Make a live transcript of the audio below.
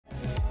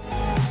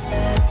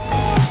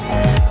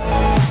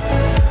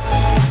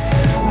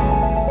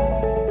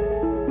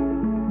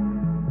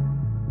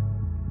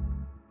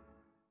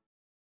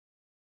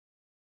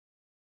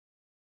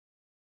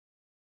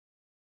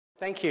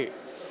Thank you.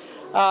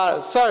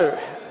 Welcome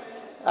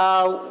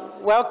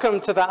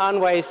to the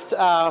Unwaste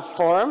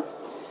Forum.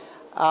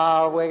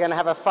 We're going to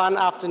have a fun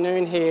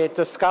afternoon here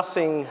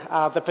discussing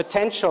the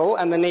potential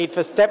and the need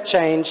for step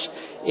change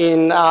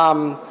in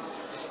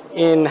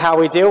how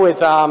we deal with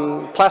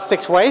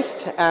plastics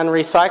waste and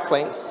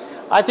recycling.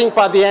 I think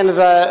by the end of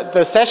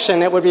the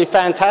session, it would be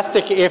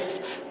fantastic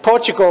if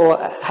Portugal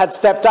had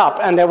stepped up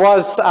and there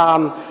was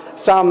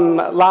some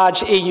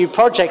large EU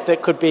project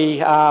that could be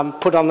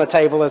put on the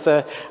table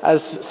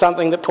as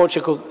something that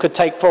Portugal could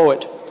take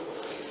forward.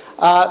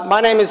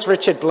 My name is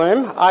Richard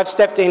Blume. I've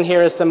stepped in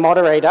here as the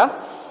moderator.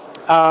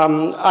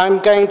 I'm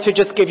going to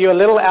just give you a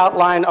little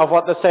outline of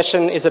what the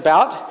session is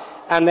about,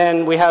 and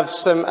then we have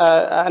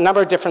a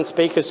number of different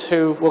speakers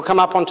who will come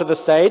up onto the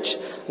stage.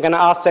 I'm going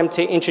to ask them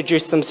to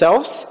introduce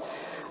themselves.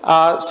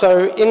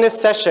 So in this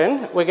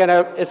session,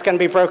 it's going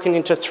to be broken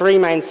into three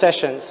main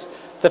sessions.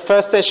 The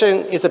first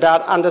session is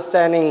about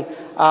understanding,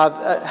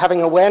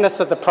 having awareness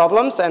of the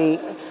problems and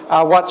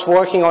what's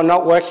working or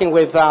not working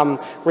with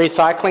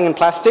recycling and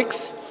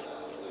plastics.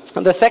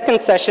 The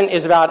second session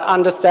is about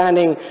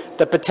understanding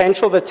the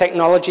potential, the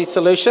technology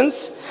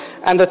solutions.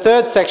 And the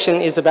third section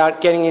is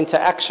about getting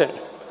into action.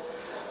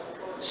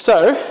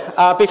 So,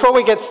 before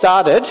we get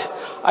started,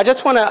 I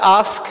just want to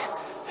ask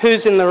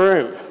who's in the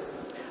room.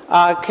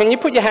 Can you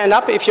put your hand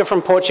up if you're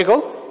from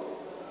Portugal?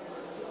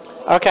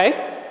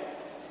 Okay.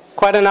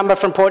 Quite a number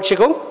from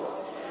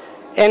Portugal.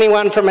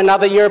 Anyone from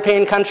another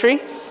European country?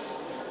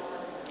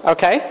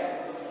 Okay.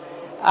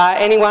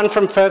 Anyone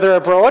from further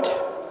abroad?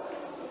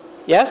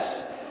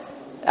 Yes.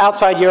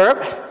 Outside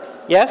Europe?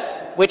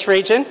 Yes. Which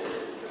region?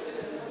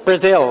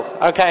 Brazil.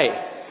 Okay.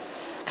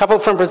 A couple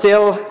from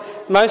Brazil,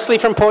 mostly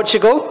from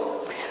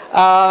Portugal.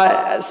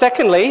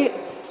 Secondly,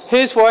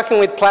 who's working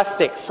with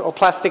plastics or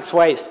plastics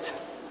waste?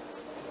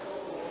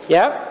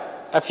 Yeah?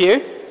 A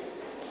few?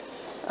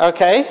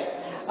 Okay.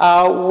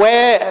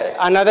 Where,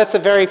 I know that's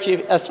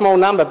a small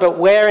number, but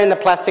where in the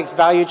plastics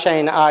value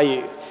chain are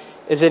you?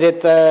 Is it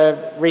at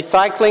the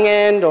recycling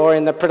end or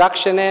in the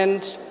production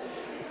end?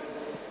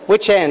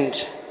 Which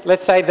end?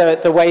 Let's say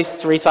the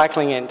waste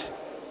recycling end.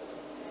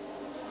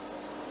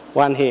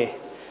 One here.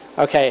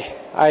 Okay,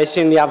 I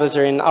assume the others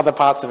are in other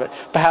parts of it.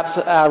 Perhaps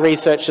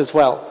research as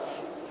well.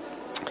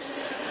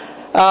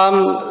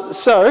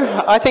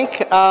 So I think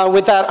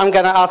with that, I'm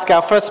going to ask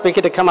our first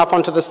speaker to come up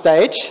onto the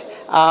stage.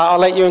 I'll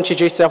let you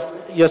introduce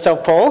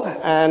yourself, Paul,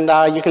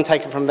 and you can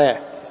take it from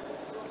there.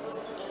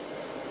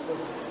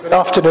 Good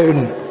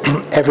afternoon,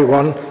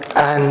 everyone,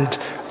 and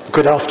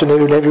good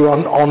afternoon,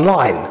 everyone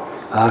online,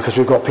 because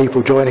we've got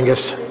people joining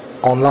us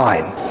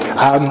online.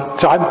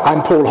 So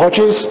I'm Paul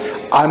Hodges.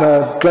 I'm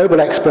a global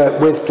expert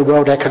with the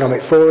World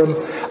Economic Forum.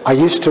 I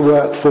used to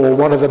work for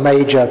one of the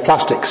major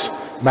plastics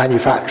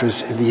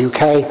manufacturers in the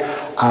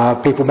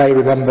UK. People may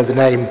remember the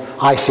name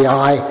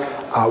ICI,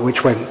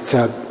 which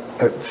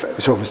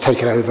was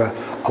taken over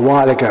a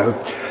while ago.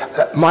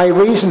 My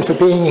reason for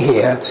being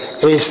here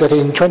is that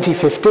in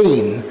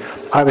 2015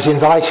 I was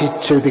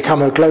invited to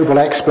become a global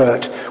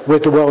expert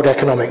with the World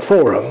Economic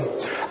Forum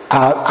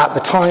at the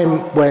time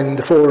when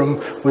the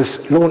forum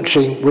was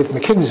launching with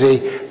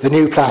McKinsey the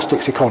new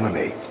plastics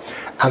economy.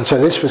 And so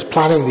this was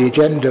planning the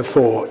agenda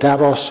for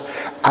Davos,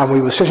 and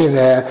we were sitting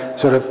there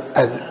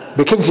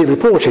McKinsey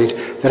reported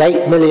that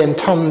 8 million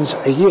tonnes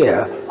a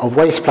year of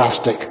waste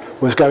plastic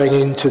was going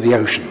into the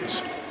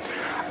oceans.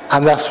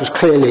 And this was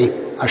clearly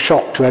a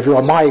shock to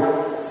everyone. My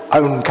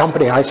own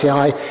company,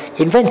 ICI,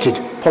 invented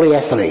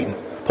polythene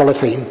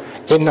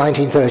in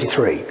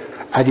 1933.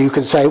 And you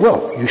can say,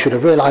 well, you should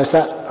have realised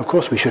that. Of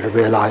course we should have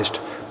realised,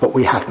 but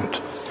we hadn't.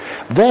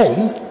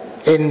 Then,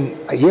 in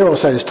a year or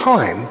so's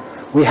time,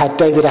 we had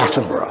David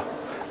Attenborough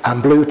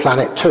and Blue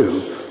Planet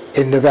 2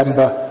 in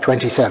November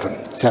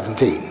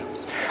 2017.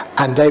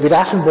 And David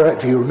Attenborough,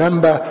 if you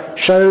remember,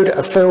 showed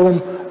a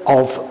film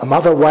of a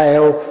mother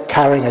whale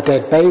carrying a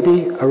dead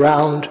baby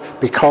around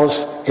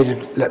because it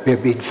had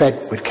been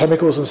fed with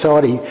chemicals and so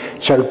on. He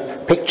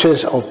showed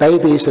pictures of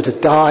babies that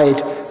had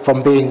died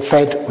from being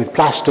fed with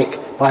plastic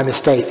by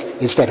mistake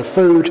instead of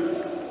food.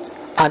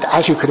 And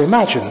as you can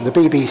imagine, the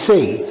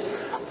BBC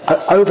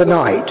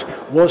overnight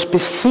was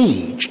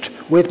besieged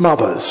with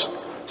mothers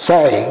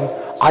saying,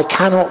 I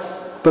cannot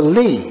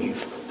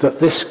believe that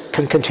this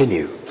can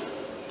continue.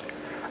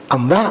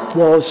 And that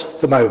was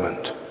the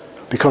moment,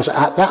 because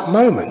at that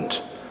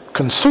moment,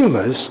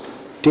 consumers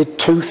did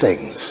two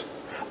things.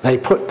 They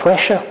put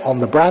pressure on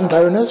the brand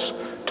owners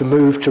to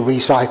move to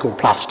recycled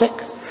plastic,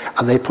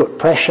 and they put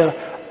pressure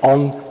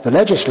on the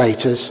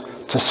legislators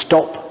to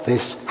stop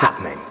this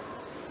happening.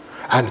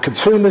 And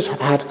consumers have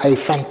had a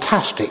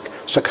fantastic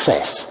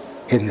success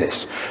in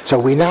this. So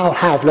we now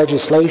have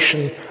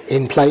legislation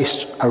in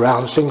place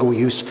around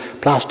single-use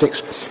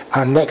plastics,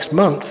 and next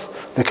month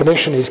the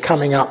Commission is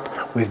coming up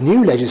with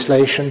new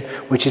legislation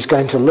which is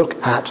going to look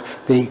at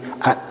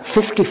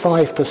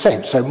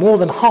 55%, so more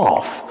than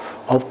half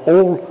of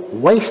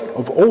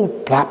all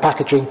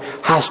packaging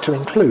has to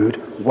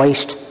include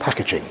waste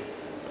packaging.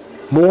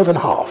 More than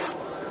half.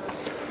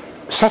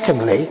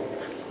 Secondly,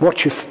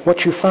 what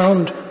you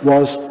found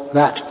was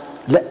that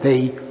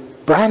the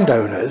brand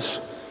owners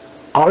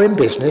are in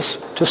business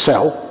to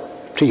sell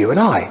to you and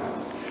I.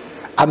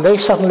 And they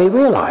suddenly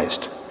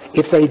realized,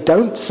 if they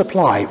don't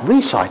supply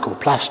recycled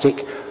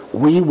plastic,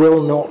 we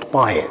will not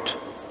buy it.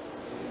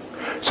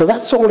 So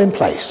that's all in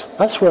place.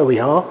 That's where we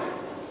are.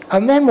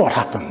 And then what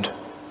happened?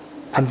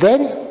 And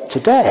then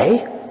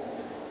today,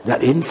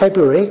 that in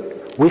February,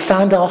 we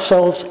found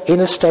ourselves in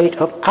a state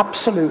of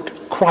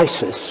absolute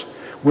crisis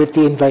with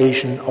the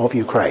invasion of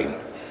Ukraine.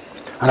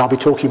 And I'll be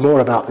talking more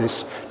about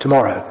this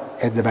tomorrow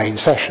in the main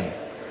session.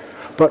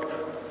 But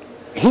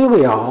here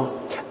we are,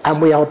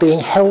 and we are being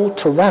held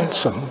to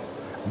ransom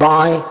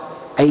by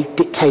a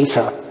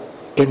dictator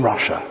in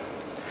Russia.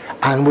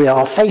 And we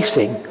are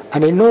facing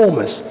an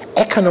enormous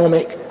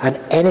economic and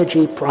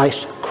energy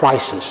price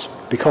crisis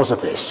because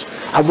of this.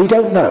 And we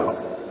don't know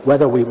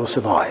whether we will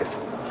survive.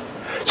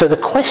 So the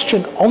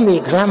question on the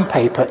exam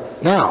paper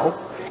now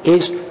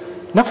is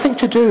nothing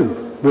to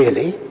do,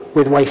 really,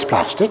 with waste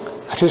plastic.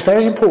 That is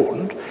very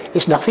important.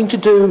 It's nothing to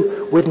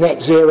do with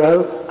net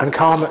zero and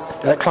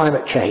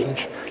climate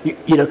change.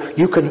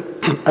 You can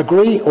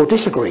agree or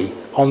disagree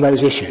on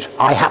those issues.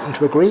 I happen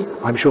to agree.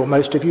 I'm sure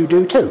most of you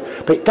do too.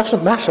 But it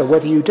doesn't matter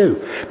whether you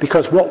do,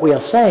 because what we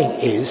are saying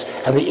is,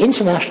 and the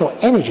International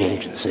Energy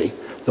Agency,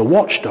 the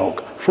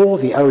watchdog for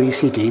the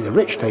OECD, the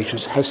rich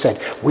nations, has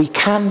said, we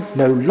can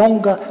no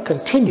longer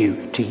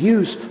continue to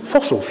use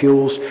fossil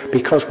fuels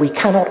because we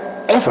cannot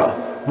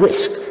ever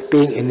risk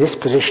being in this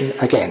position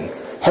again,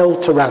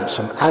 held to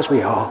ransom as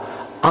we are,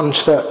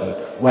 uncertain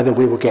whether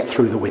we will get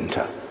through the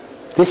winter.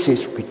 This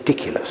is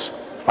ridiculous.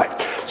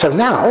 Right. So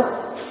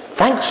now,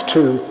 thanks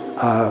to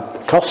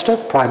Costa,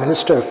 Prime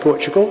Minister of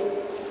Portugal,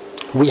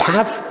 we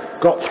have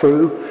got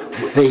through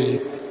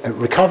the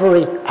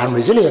Recovery and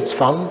Resilience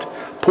Fund.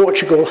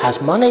 Portugal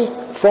has money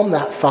from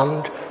that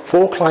fund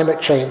for climate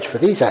change for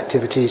these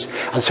activities,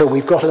 and so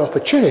we've got an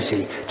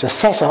opportunity to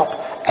set up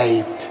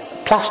a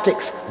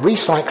plastics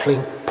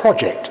recycling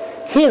project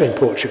here in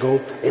Portugal.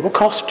 It will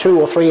cost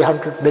 200 or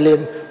 300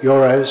 million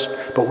euros,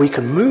 but we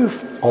can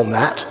move on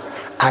that,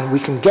 and we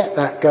can get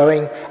that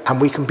going,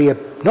 and we can be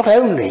not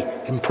only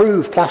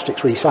improve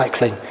plastics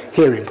recycling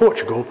here in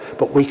Portugal,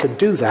 but we can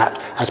do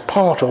that as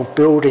part of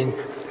building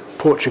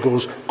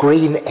Portugal's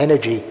green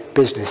energy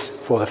business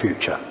for the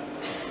future.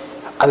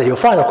 And then your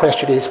final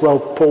question is, well,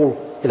 Paul,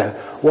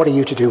 what are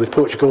you to do with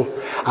Portugal?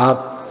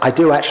 I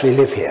do actually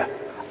live here.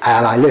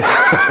 And I live,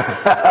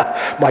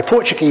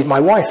 my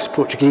wife's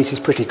Portuguese is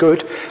pretty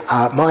good.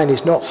 Mine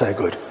is not so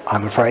good,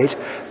 I'm afraid.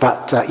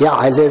 But yeah,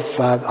 I've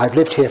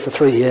lived here for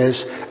 3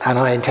 years, and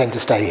I intend to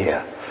stay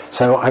here.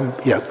 So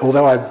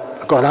although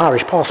I've got an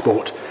Irish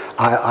passport,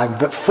 I'm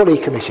fully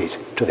committed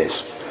to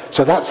this.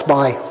 So that's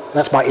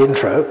my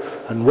intro.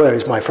 And where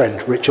is my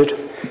friend Richard?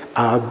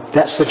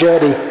 That's the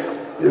journey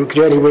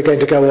we're going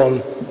to go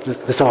on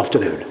this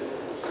afternoon.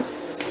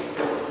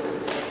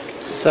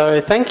 So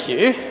thank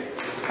you.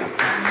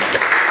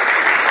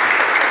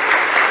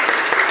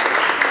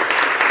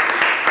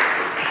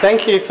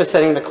 Thank you for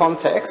setting the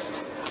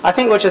context. I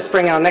think we'll just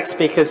bring our next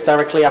speakers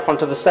directly up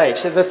onto the stage.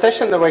 So the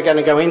session that we're going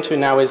to go into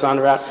now is on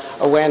about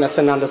awareness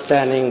and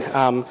understanding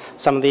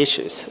some of the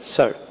issues.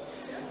 So,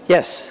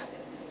 yes,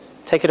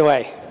 take it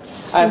away.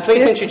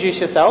 Please introduce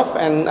yourself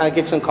and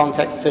give some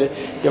context to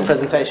your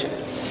presentation.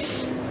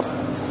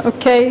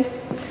 Okay,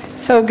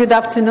 so good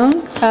afternoon,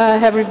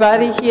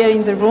 everybody here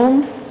in the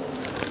room,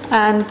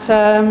 and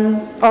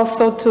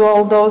also to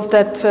all those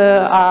that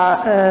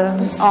are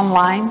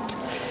online.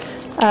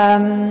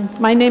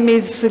 My name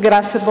is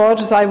Graça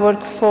Borges. I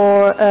work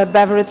for a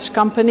beverage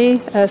company,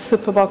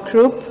 Superbock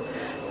Group,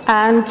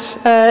 and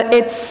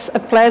it's a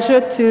pleasure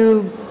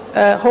to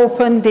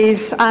open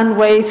this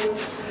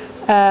Unwaste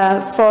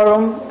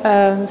forum,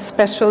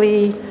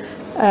 especially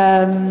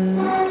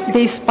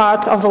this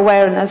part of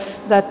awareness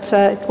that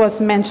it was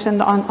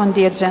mentioned on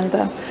the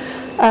agenda.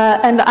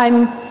 And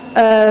I'm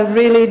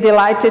really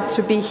delighted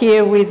to be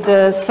here with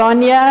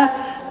Sónia,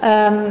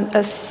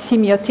 a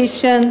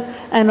semiotician,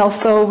 and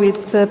also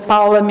with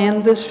Paula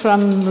Mendes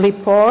from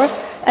LIPOR.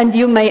 And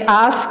you may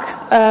ask,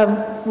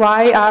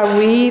 why are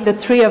we, the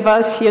three of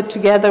us here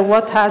together,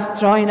 what has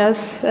joined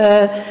us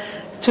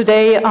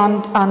today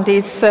on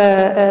this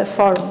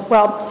forum?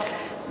 Well,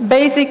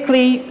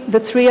 basically, the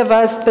three of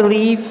us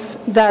believe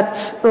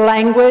that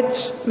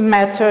language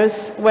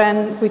matters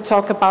when we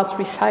talk about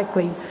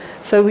recycling.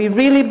 So we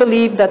really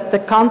believe that the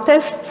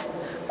context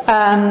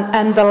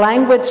and the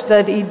language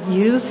that it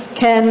uses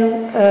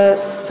can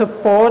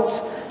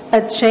support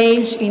a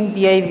change in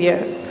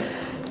behavior.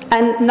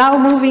 And now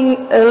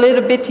moving a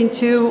little bit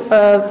into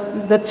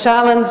the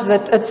challenge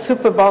that at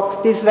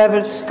Superbock, this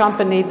beverage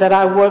company that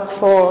I work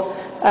for,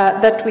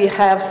 that we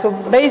have. So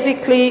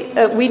basically,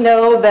 we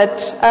know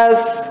that as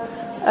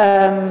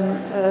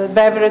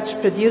beverage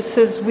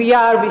producers, we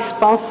are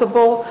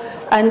responsible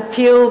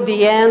until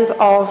the end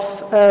of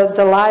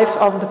the life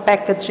of the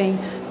packaging,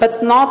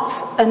 but not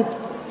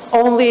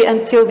only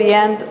until the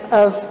end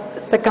of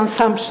the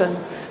consumption.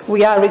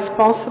 We are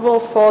responsible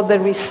for the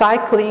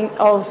recycling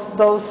of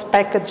those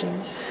packaging.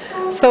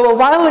 So a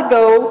while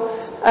ago,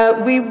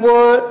 we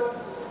were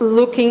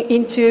looking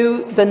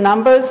into the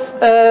numbers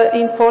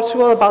in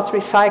Portugal about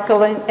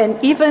recycling, and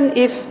even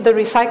if the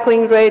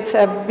recycling rates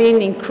have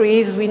been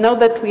increased, we know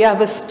that we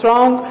have a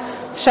strong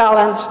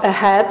challenge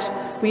ahead.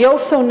 We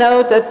also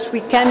know that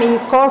we can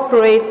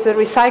incorporate the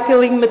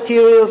recycling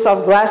materials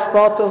of glass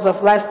bottles, of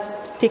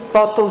plastic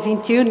bottles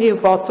into new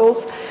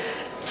bottles.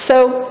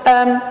 So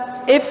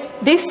if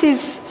this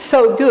is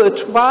so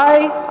good,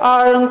 why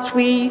aren't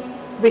we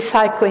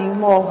recycling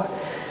more?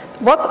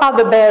 What are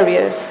the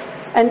barriers?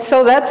 And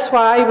so that's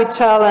why we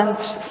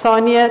challenged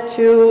Sónia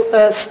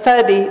to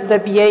study the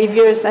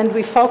behaviors, and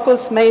we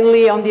focus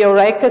mainly on the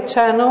HoReCa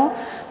channel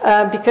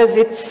because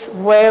it's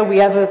where we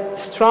have a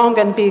strong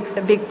and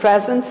big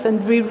presence,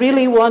 and we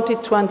really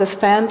wanted to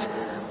understand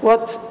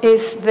what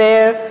is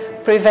there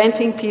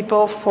preventing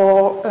people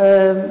for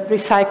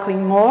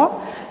recycling more,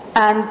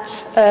 and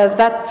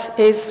that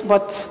is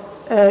what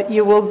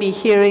you will be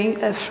hearing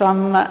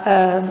from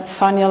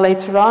Sónia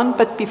later on.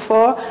 But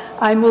before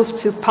I move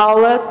to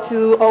Paula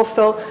to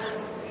also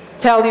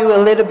tell you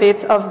a little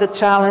bit of the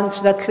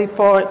challenge that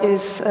LIPOR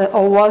is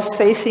or was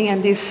facing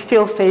and is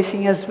still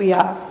facing as we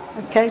are.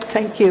 Okay,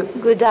 thank you.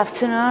 Good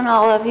afternoon,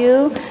 all of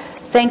you.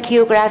 Thank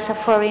you, Graça,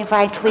 for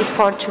inviting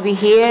LIPOR to be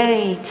here.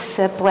 It's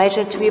a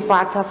pleasure to be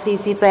part of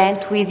this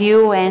event with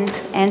you and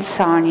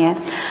Sónia.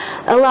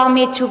 Allow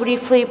me to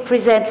briefly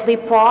present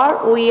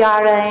LIPOR. We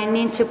are an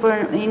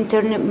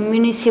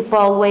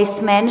municipal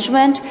waste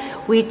management.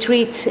 We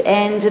treat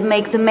and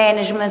make the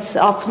management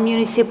of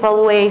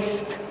municipal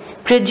waste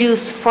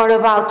produced for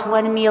about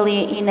 1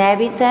 million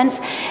inhabitants,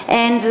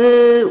 and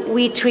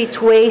we treat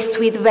waste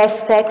with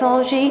vast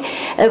technology,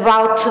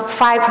 about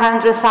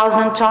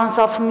 500,000 tons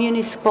of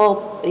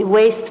municipal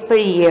waste per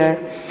year.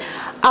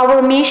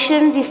 Our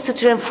mission is to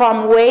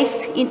transform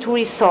waste into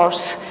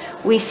resource.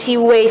 We see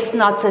waste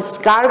not as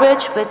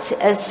garbage, but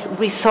as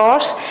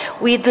resource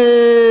with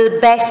the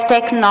best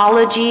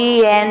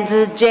technology and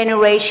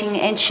generation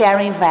and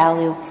sharing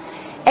value.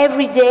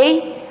 Every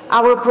day,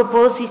 our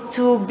proposal is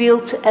to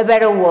build a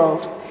better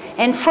world.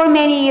 And for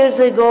many years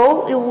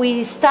ago,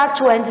 we start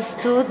to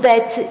understand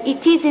that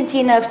it isn't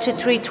enough to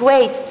treat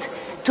waste,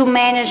 to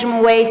manage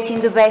waste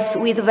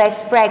with the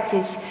best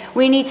practice.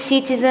 We need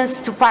citizens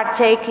to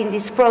partake in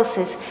this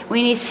process.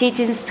 We need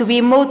citizens to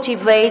be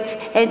motivated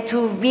and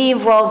to be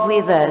involved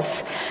with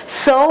us.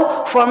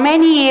 So, for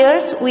many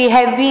years, we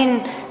have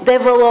been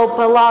develop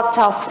a lot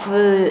of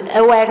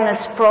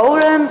awareness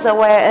programs,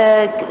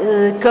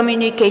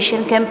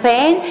 communication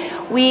campaign.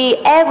 We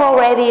have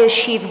already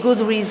achieved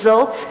good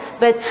results,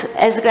 but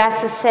as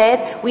Graça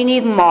said, we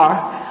need more.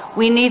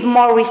 We need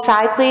more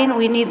recycling,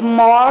 we need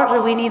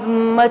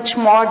much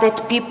more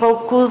that people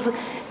could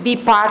be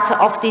part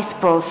of this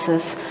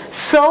process.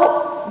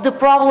 So the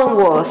problem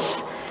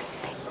was,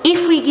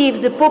 if we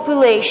give the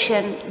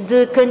population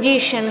the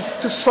conditions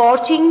to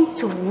sorting,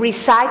 to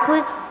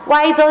recycling,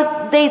 why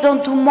they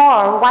don't do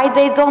more? Why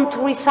they don't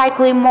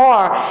recycle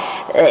more?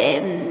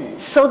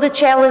 So the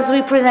challenge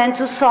we present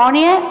to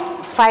Sónia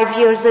 5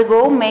 years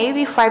ago,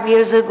 maybe 5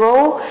 years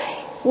ago,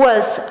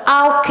 was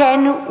how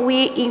can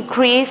we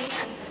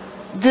increase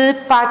the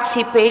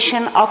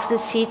participation of the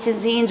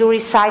citizens in the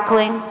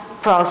recycling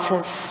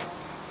process.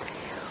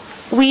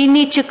 We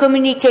need to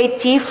communicate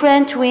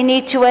different, we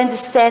need to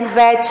understand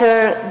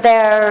better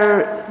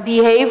their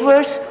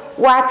behaviors.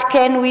 What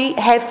can we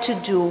have to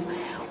do?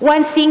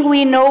 One thing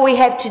we know we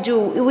have to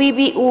do,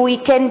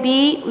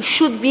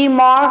 should be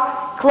more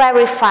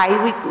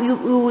clarified.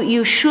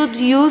 You should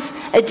use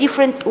a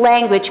different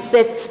language,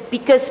 but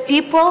because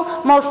people,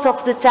 most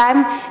of the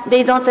time,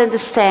 they don't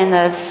understand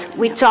us.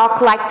 We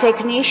talk like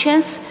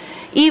technicians,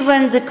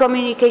 even the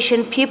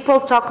communication people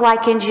talk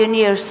like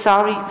engineers,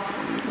 sorry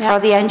for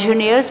the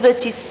engineers,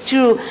 but it's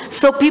true.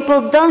 So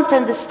people don't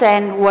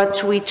understand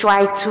what we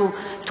try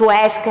to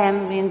ask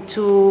them and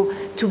to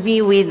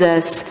be with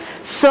us.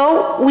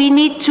 So we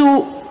need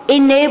to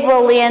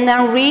enable and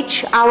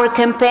enrich our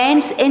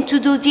campaigns and to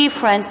do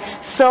different.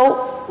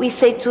 So we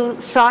say to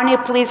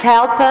Sónia, please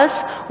help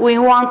us. We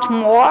want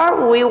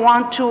more, we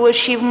want to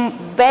achieve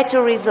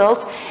better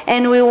results,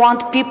 and we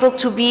want people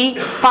to be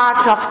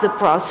part of the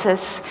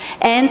process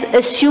and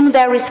assume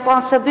their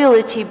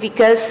responsibility,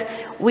 because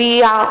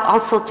we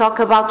also talk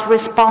about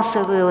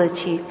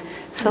responsibility.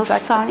 So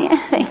exactly. Sónia,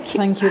 thank you.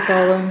 Thank you,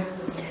 Paula.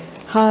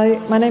 Hi,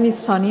 my name is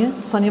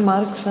Sónia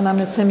Marques, and I'm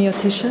a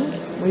Semiotician,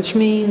 which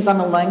means I'm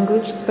a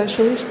language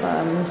specialist.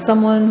 I'm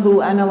someone who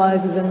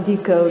analyzes and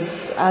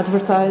decodes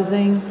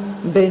advertising,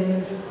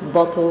 bins,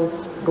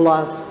 bottles,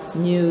 glass,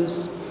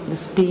 news, the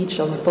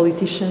speech of a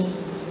politician,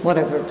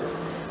 whatever it is.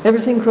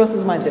 Everything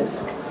crosses my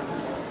desk.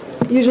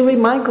 Usually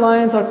my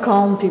clients are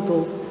calm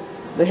people.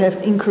 They have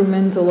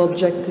incremental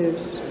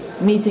objectives.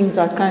 Meetings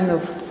are kind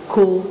of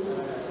cool.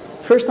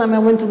 First time I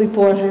went to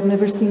LIPOR, I had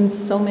never seen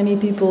so many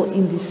people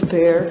in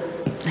despair.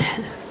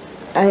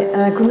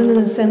 I couldn't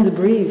understand the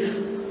brief.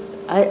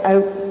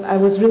 I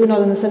was really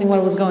not understanding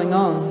what was going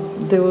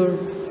on. They were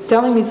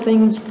telling me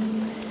things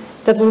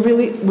that were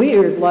really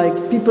weird,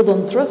 like people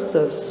don't trust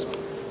us.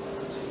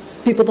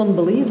 People don't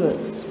believe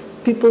us.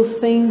 People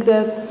think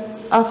that,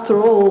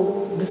 after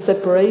all, the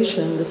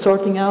separation, the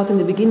sorting out in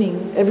the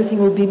beginning, everything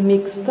will be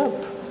mixed up.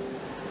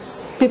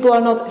 People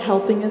are not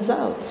helping us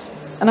out.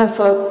 And I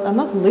thought, I'm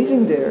not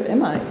living there,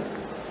 am I?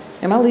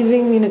 Am I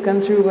living in a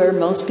country where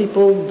most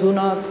people do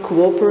not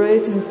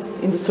cooperate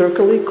in the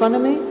circular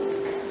economy?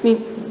 I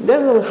mean,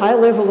 there's a high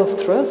level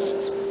of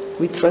trust.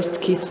 We trust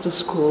kids to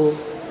school.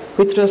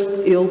 We trust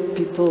ill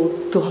people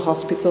to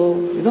hospital.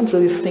 We don't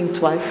really think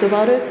twice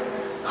about it.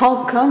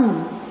 How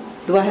come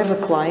do I have a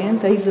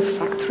client that is a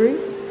factory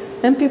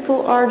and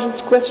people are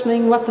just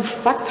questioning what the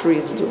factory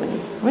is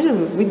doing?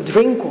 We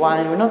drink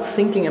wine, we're not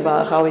thinking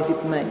about how is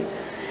it made.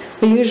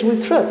 We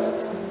usually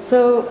trust.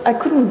 So I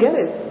couldn't get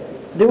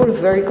it. They were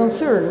very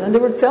concerned and they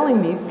were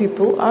telling me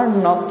people are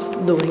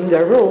not doing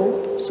their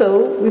role,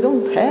 so we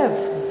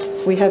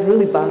have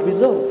really bad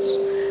results.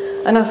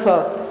 And I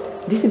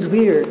thought, this is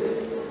weird.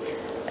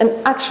 And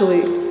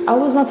actually, I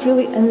was not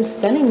really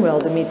understanding well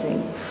the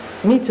meeting.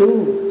 Me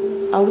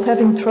too. I was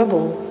having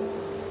trouble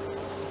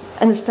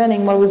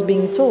understanding what was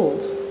being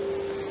told.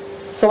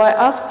 So I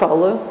asked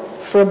Paula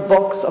for a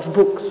box of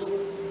books.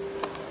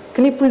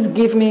 Can you please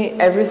give me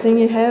everything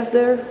you have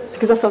there?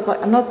 Because I felt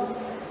like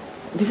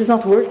this is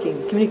not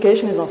working.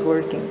 Communication is not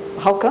working.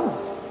 How come?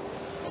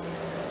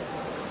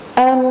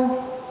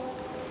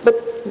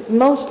 But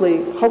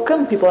mostly, how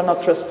come people are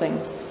not trusting?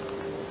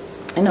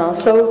 You know,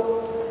 so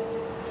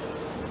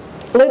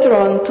later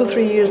on,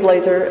 2-3 years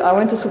later, I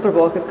went to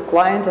Superbock, a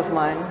client of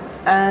mine,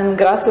 and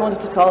Graça wanted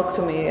to talk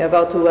to me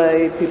about the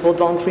way people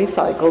don't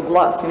recycle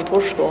glass in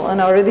Portugal, and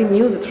I already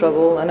knew the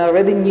trouble, and I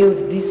already knew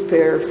the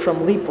despair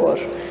from LIPOR.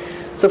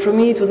 So for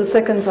me, it was the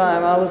second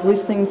time I was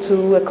listening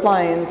to a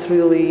client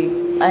really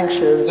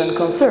anxious and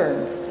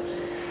concerned.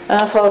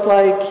 And I felt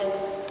like,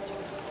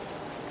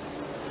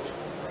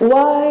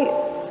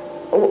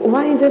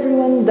 why is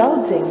everyone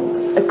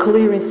doubting a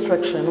clear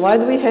instruction? Why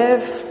do we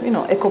have,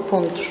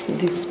 ecopontos,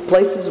 these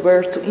places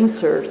where to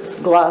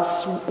insert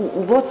glass?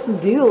 What's the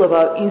deal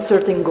about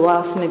inserting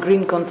glass in a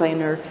green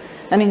container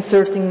and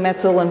inserting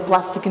metal and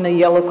plastic in a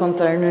yellow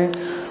container?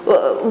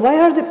 Why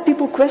are the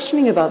people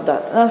questioning about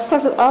that? And I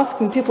started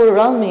asking people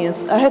around me,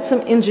 and I had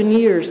some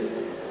engineers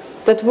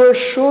that were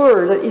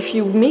sure that if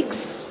you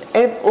mix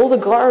all the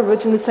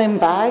garbage in the same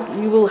bag,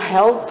 you will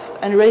help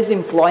and raise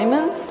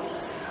employment.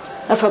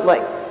 I felt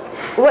like,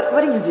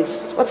 what is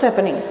this? What's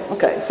happening?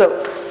 Okay,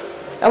 so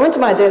I went to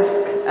my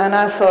desk and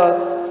I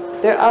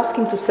thought, they're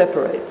asking to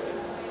separate.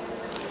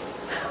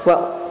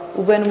 Well,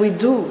 when we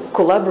do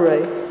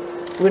collaborate,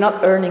 we're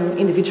not earning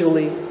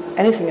individually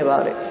anything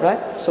about it, right?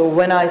 So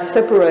when I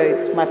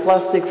separate my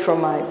plastic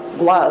from my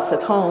glass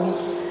at home,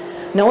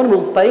 no one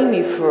will pay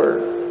me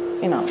for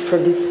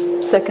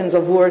these seconds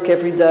of work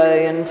every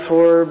day and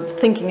for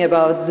thinking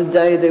about the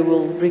day they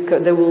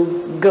will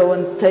go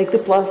and take the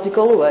plastic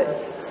all away.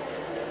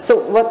 So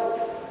what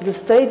the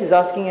state is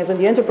asking us and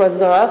the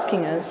enterprises are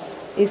asking us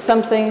is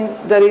something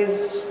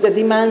that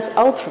demands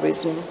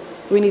altruism.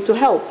 We need to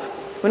help.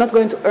 We're not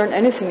going to earn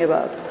anything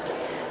about it,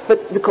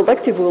 but the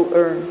collective will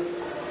earn.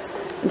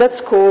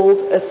 That's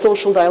called a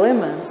social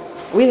dilemma.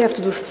 We have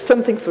to do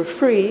something for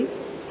free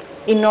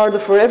in order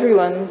for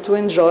everyone to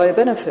enjoy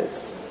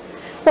benefits.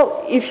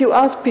 Well, if you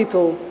ask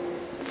people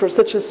for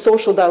such a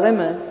social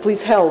dilemma,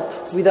 please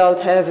help,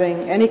 without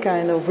having any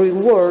kind of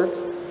reward,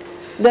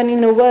 then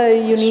in a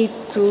way you need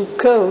to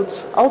code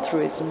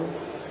altruism.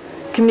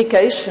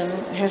 Communication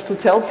has to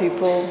tell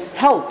people,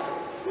 help,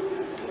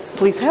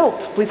 please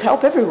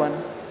help everyone.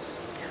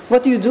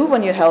 What do you do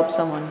when you help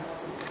someone?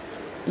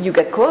 You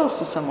get close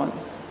to someone.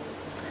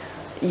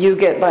 You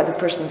get by the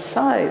person's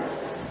side.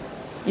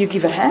 You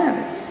give a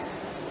hand.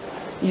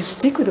 You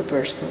stick with the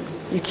person.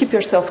 You keep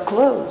yourself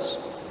close.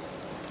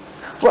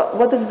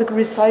 What does the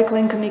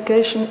recycling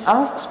communication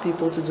asks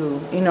people to do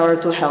in order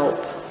to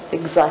help?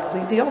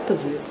 Exactly the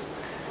opposite.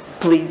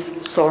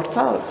 Please sort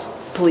out.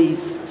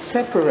 Please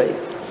separate.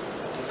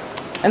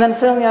 And then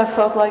suddenly I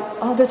felt like,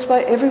 oh, that's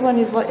why everyone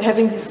is like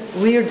having this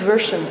weird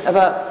version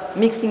about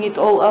mixing it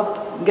all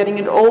up, getting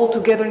it all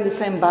together in the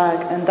same bag,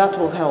 and that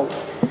will help.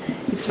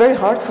 It's very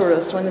hard for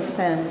us to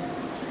understand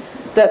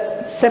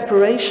that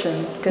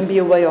separation can be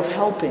a way of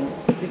helping,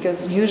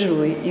 because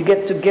usually you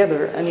get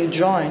together and you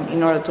join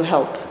in order to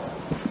help.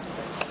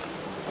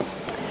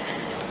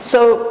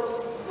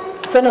 So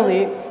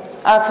suddenly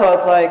I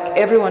thought, like,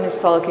 everyone is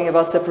talking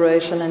about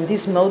separation and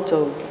this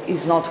motto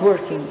is not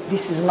working.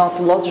 This is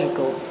not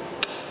logical.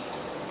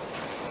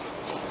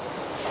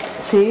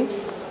 See?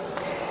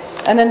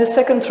 And then the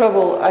second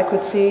trouble I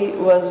could see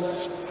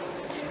was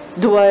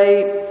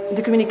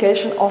the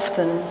communication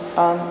often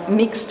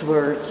mixed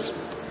words.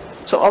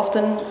 So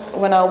often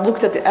when I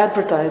looked at the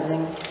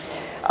advertising,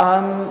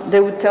 they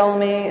would tell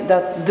me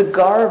that the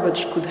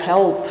garbage could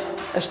help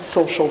a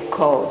social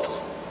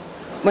cause,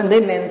 when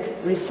they meant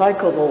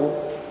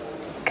recyclable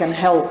can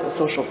help a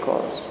social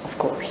cause, of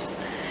course.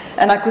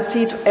 And I could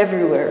see it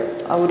everywhere.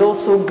 I would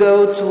also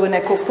go to an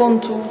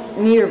ecoponto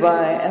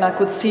nearby and I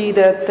could see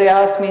that they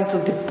asked me to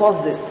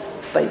deposit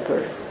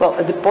paper. Well,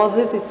 a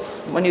deposit, it's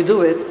when you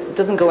do it, it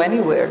doesn't go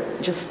anywhere,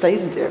 it just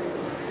stays there.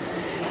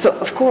 So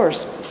of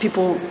course,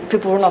 people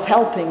were not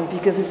helping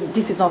because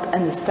this is not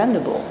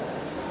understandable.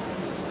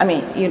 I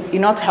mean,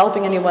 you're not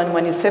helping anyone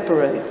when you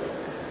separate.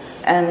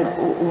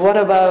 And what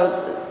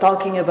about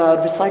talking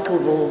about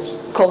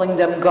recyclables, calling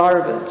them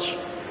garbage?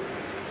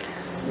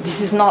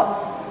 This is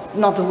not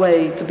the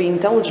way to be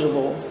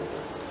intelligible.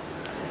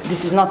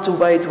 This is not the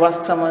way to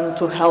ask someone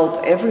to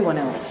help everyone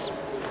else.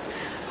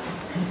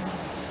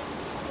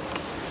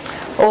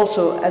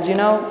 Also, as you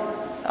know,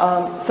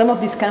 some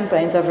of these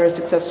campaigns are very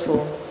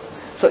successful.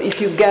 So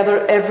if you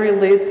gather every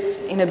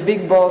lid in a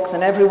big box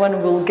and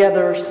everyone will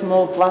gather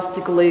small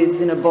plastic lids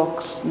in a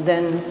box,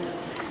 then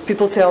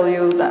people tell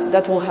you that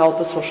that will help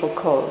a social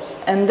cause.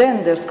 And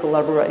then there's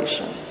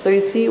collaboration. So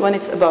you see, when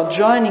it's about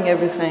joining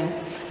everything,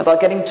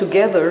 about getting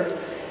together,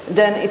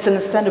 then it's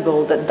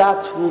understandable that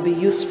that will be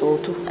useful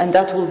to, and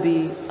that will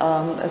be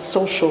a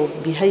social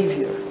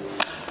behavior.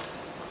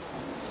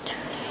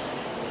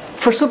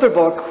 For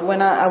superbock,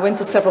 when I went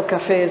to several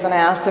cafes and I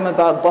asked them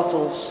about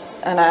bottles,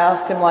 and I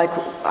asked them, like,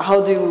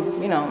 how do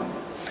you know,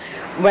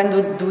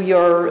 when do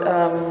your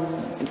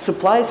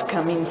supplies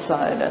come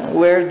inside, and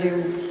where do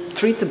you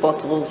treat the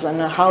bottles, and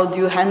how do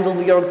you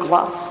handle your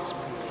glass?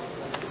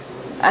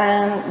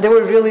 And they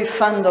were really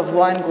fond of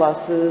wine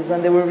glasses,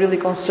 and they were really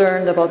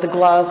concerned about the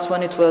glass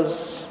when it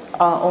was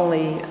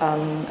only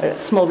a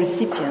small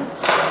recipient.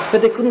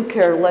 But they couldn't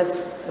care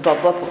less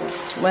about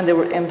bottles when they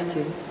were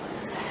empty.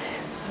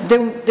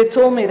 They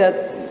told me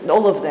that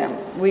all of them,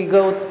 we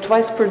go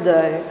twice per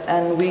day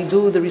and we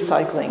do the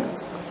recycling.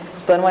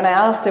 But when I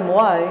asked them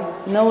why,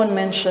 no one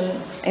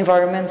mentioned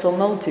environmental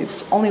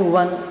motives. Only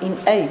 1 in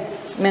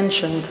 8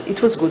 mentioned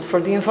it was good for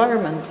the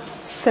environment.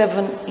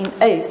 7 in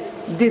 8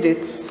 did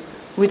it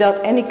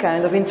without any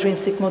kind of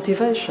intrinsic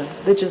motivation.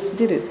 They just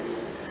did it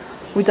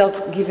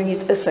without giving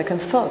it a second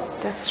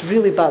thought. That's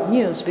really bad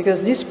news,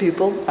 because these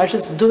people are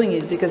just doing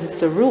it because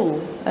it's a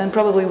rule, and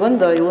probably one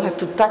day you'll have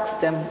to tax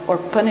them or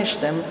punish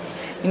them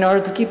in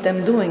order to keep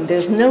them doing.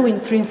 There's no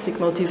intrinsic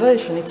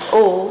motivation, it's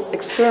all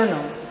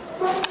external.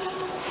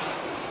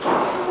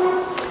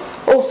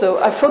 Also,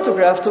 I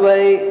photographed the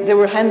way they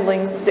were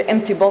handling the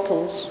empty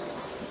bottles.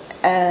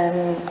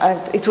 And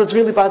it was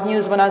really bad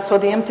news when I saw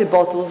the empty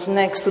bottles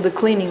next to the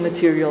cleaning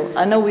material.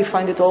 I know we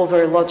find it all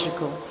very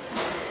logical.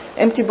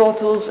 Empty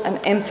bottles and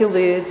empty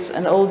lids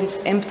and all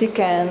these empty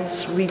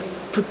cans, we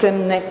put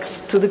them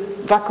next to the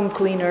vacuum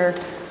cleaner,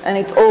 and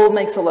it all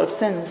makes a lot of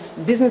sense.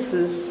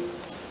 Businesses,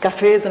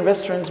 cafes and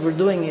restaurants were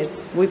doing it.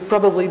 We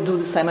probably do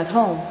the same at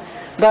home.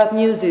 Bad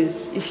news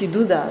is, if you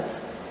do that,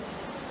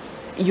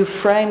 you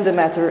frame the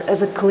matter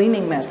as a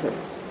cleaning matter.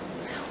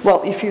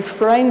 Well, if you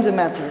frame the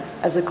matter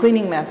as a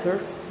cleaning matter,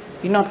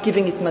 you're not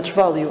giving it much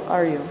value,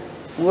 are you?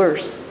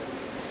 Worse,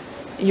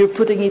 you're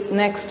putting it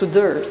next to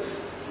dirt.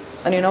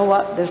 And you know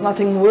what? There's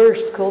nothing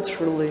worse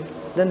culturally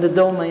than the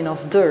domain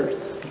of dirt,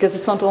 because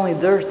it's not only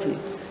dirty,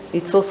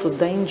 it's also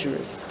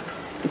dangerous.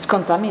 It's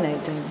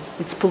contaminating,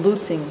 it's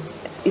polluting,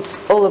 it's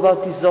all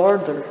about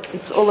disorder,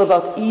 it's all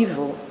about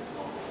evil.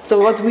 So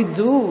what we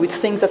do with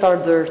things that are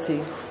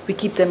dirty, we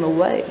keep them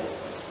away.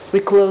 We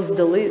close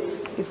the lid.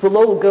 It will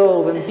all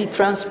go and be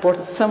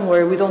transported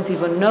somewhere we don't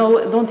even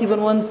know, don't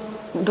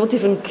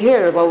even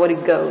care about where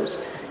it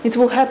goes. It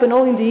will happen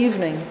all in the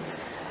evening.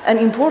 And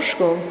in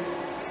Portugal,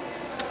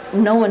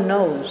 no one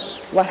knows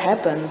what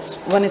happens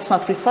when it's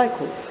not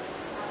recycled.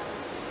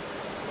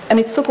 And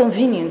it's so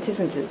convenient,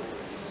 isn't it?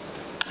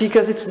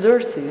 Because it's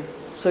dirty,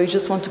 so you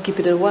just want to keep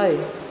it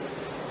away.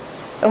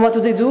 And what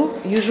do?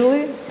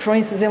 Usually, for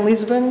instance, in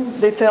Lisbon,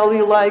 they tell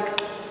you, like,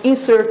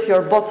 insert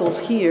your bottles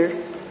here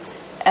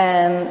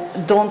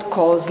and don't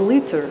cause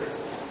litter.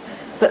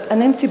 But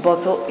an empty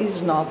bottle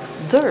is not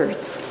dirt.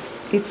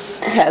 It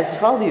has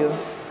value.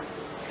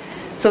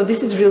 So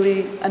this is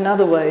really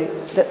another way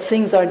that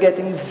things are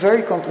getting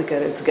very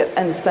complicated to get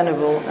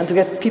understandable and to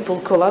get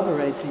people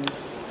collaborating.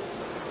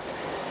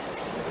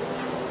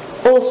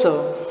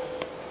 Also,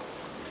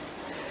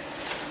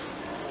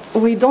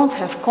 we don't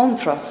have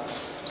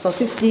contrasts. So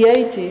since the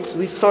 80s,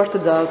 we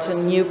sorted out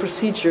new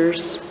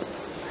procedures,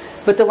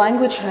 but the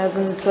language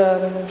hasn't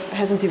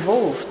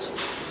evolved.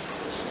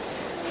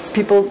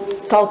 People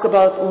talk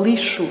about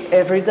lixo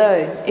every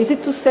day. Is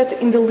it to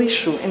set in the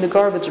lixo, in the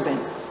garbage bin?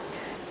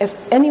 Has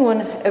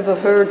anyone ever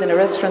heard in a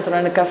restaurant or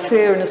in a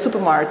cafe or in a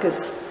supermarket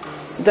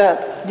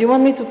that, do you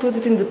want me to put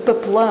it in the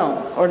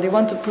papelão, or do you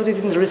want to put it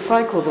in the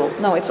recyclable?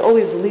 No, it's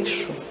always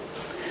lixo.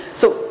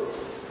 So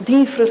the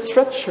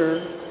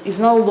infrastructure is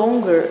no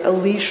longer a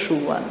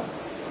lixo one,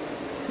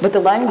 but the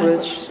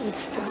language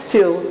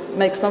still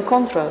makes no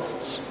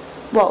contrasts.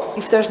 Well,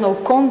 if there's no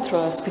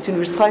contrast between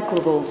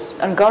recyclables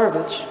and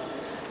garbage,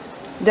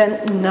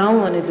 then no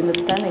one is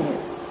understanding it.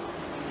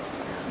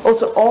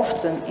 Also,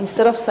 often,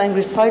 instead of saying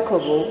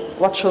recyclable,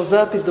 what shows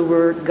up is the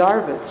word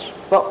garbage.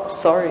 Well,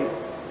 sorry.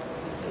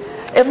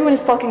 Everyone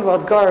is talking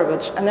about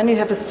garbage, and then you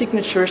have a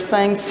signature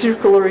saying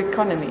circular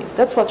economy.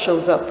 That's what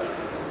shows up.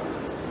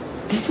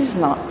 This is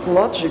not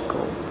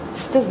logical.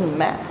 This doesn't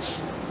match.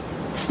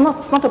 It's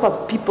not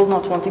about people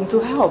not wanting to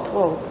help.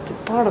 Well,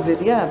 part of it,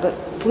 yeah, but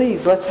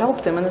please, let's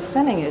help them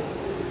understanding it.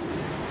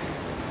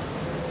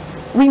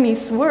 we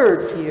miss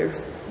words here.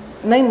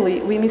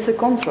 Namely, we miss a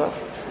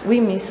contrast. We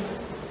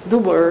miss the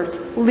word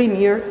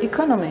linear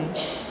economy.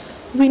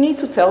 We need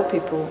to tell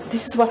people,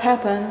 this is what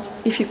happens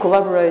if you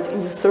collaborate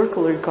in the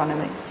circular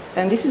economy.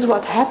 And this is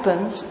what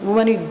happens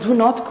when you do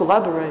not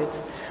collaborate.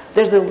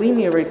 There's a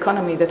linear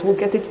economy that will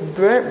get it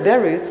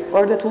buried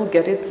or that will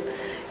get it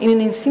in an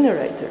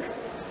incinerator.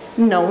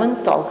 No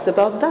one talks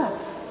about that.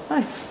 Oh,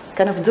 it's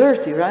kind of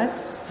dirty, right?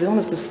 We don't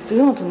have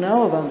to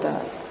know about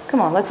that. Come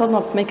on, let's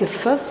not make a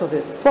fuss of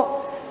it.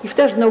 Well, if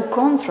there's no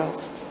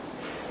contrast,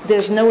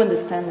 there's no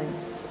understanding.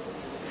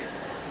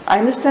 I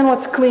understand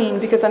what's clean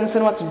because I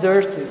understand what's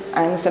dirty.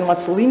 I understand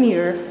what's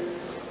linear,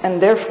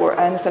 and therefore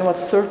I understand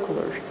what's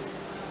circular.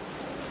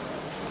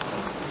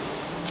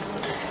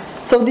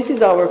 So this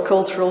is our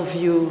cultural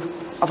view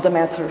of the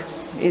matter.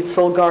 It's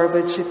all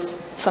garbage, it's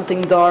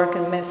something dark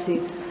and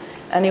messy,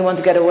 and you want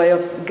to get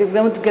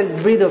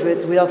rid of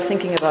it without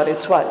thinking about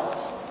it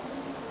twice.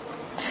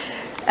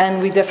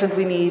 And we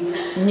definitely need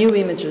new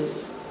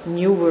images,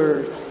 new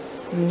words,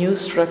 new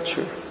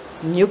structure,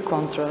 new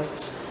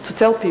contrasts to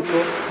tell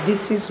people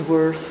this is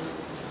worth,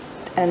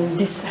 and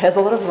this has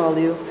a lot of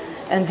value,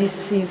 and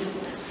this is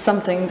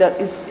something that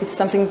is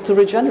something to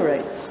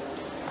regenerate.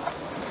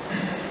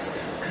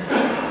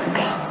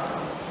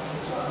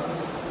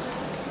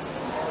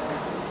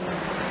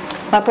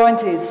 My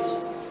point is,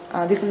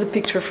 this is a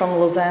picture from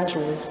Los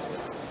Angeles.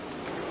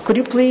 Could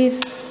you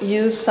please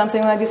use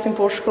something like this in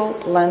Portugal?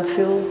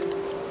 Landfill.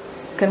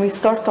 Can we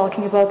start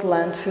talking about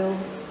landfill?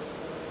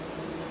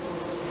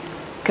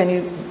 Can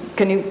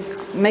you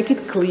make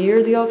it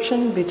clear the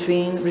option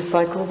between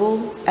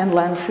recyclable and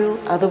landfill?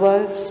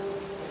 Otherwise,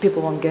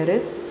 people won't get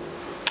it.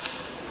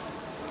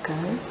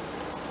 Okay.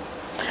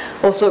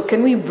 Also,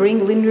 can we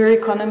bring linear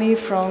economy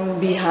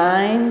from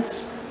behind?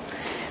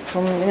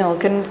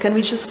 Can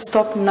we just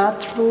stop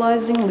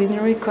naturalizing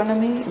linear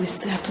economy? We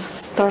have to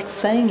start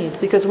saying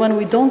it, because when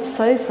we don't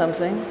say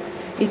something,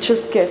 it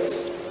just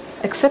gets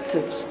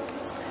accepted.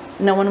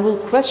 No one will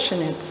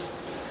question it.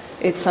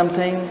 It's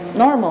something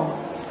normal.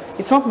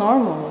 It's not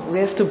normal. We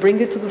have to bring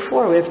it to the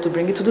fore. We have to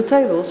bring it to the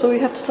table. So we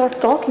have to start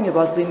talking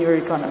about linear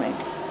economy.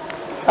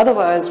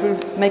 Otherwise, we're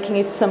making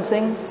it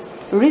something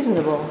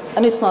reasonable,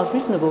 and it's not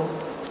reasonable.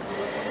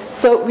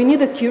 So we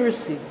need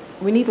accuracy.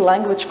 We need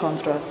language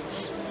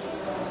contrasts.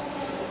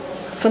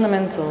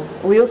 Fundamental.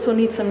 We also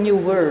need some new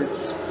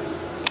words.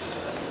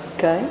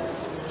 Okay?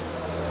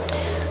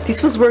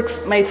 This was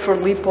work made for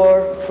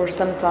LIPOR for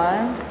some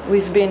time.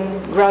 We've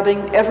been grabbing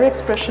every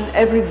expression,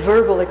 every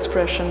verbal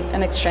expression,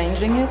 and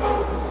exchanging it,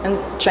 and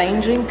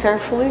changing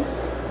carefully.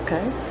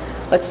 Okay?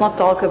 Let's not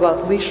talk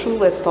about lixo,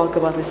 let's talk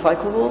about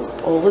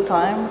recyclables all the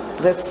time.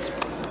 Let's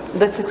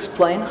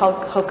explain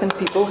how can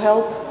people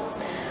help.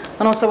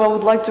 And also, I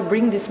would like to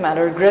bring this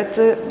matter.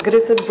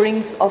 Greta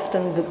brings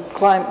often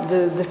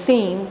the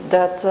theme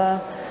that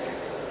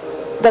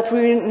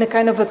we're in a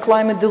kind of a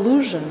climate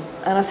delusion,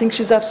 and I think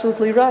she's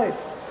absolutely right.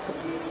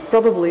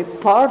 Probably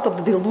part of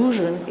the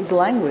delusion is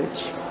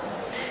language.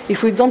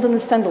 If we don't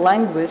understand the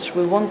language,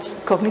 we won't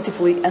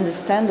cognitively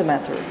understand the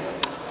matter.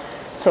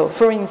 So,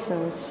 for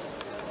instance,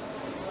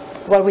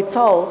 what we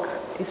talk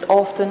is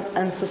often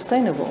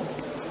unsustainable.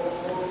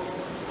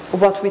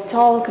 What we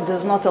talk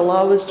does not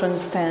allow us to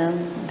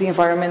understand the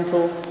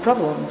environmental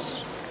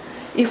problems.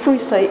 If we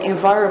say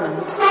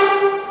environment,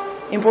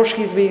 in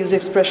Portuguese we use the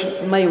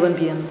expression meio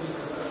ambiente.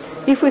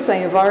 If we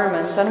say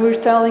environment, then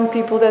we're telling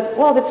people that,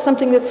 well, that's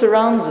something that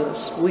surrounds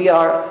us. We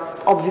are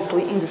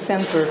obviously in the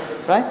center,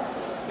 right?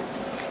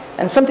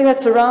 And something that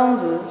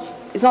surrounds us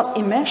is not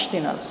enmeshed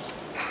in us.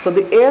 So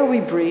the air we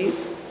breathe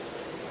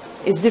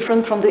is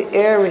different from the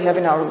air we have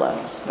in our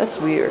lungs. That's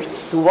weird.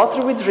 The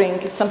water we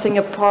drink is something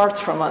apart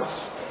from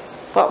us.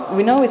 Well,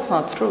 we know it's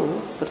not true,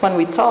 but when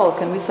we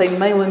talk and we say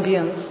meio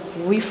ambiente,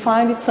 we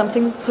find it's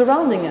something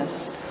surrounding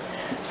us.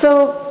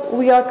 So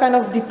we are kind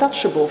of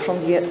detachable from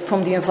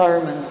the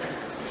environment.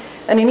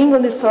 And in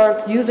England they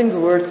start using the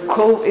word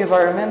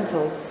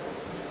co-environmental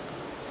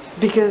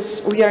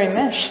because we are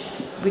enmeshed.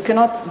 We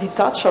cannot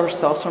detach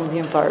ourselves from the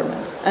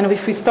environment. And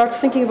if we start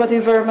thinking about the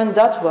environment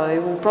that way,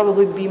 we'll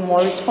probably be more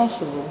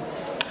responsible.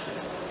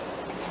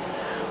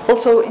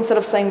 Also, instead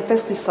of saying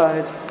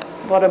pesticide,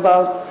 what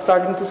about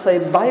starting to say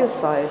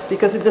biocide?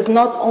 Because it does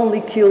not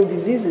only kill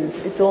diseases,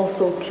 it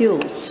also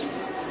kills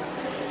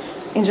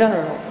in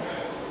general.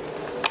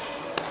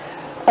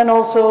 And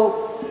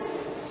also,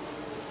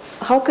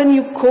 how can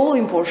you call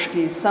in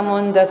Portuguese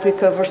someone that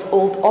recovers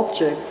old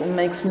objects and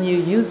makes new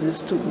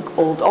uses to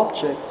old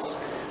objects?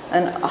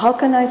 And how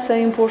can I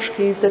say in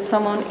Portuguese that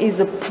someone is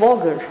a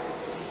plogger?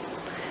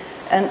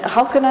 And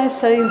how can I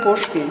say in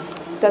Portuguese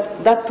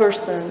that that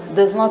person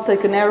does not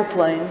take an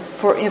airplane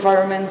for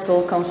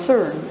environmental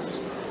concerns?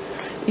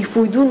 If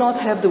we do not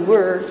have the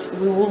words,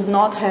 we will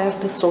not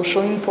have the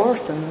social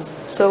importance.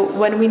 So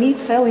when we need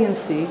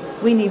saliency,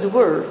 we need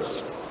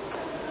words.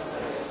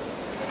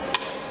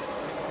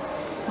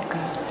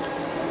 Okay.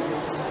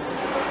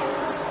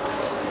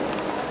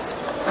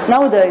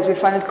 Nowadays, we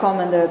find it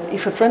common that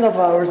if a friend of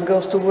ours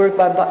goes to work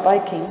by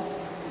biking,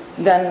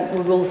 then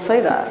we will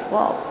say that,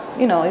 well,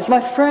 you know, he's my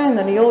friend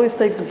and he always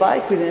takes the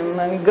bike with him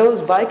and he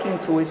goes biking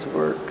to his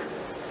work.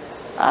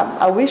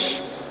 I wish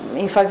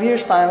in 5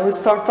 years' time we'll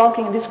start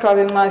talking and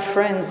describing my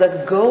friends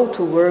that go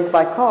to work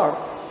by car.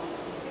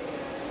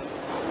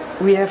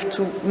 We have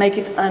to make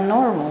it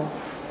unnormal.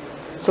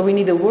 So we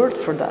need a word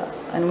for that.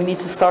 And we need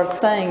to start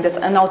saying that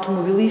an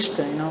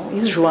automobilista, you know,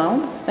 he's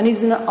João and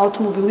he's an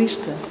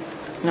automobilista.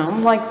 You know,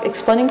 I'm like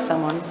explaining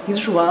someone, he's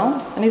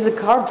João and he's a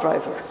car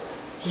driver.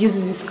 He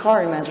uses his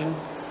car, imagine.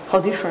 How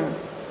different,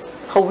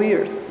 how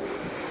weird.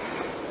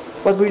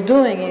 What we're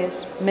doing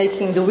is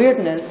making the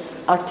weirdness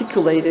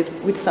articulated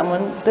with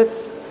someone that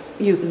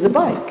uses a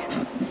bike.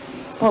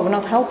 Well, we're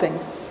not helping.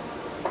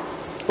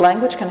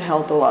 Language can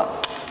help a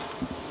lot.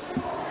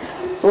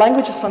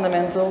 Language is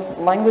fundamental.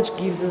 Language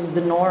gives us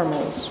the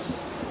normals.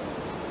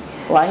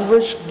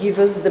 Language gives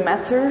us the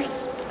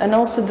matters and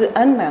also the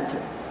unmatter.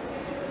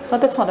 But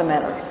that's not a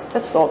matter.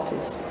 That's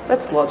obvious.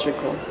 That's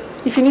logical.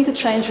 If you need to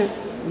change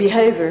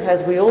behavior,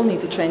 as we all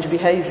need to change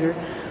behavior,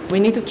 we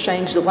need to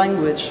change the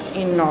language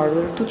in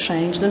order to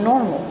change the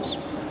normals.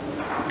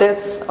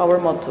 That's our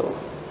motto.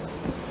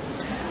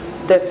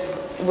 That's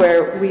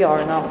where we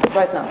are now,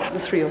 right now, the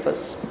three of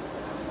us,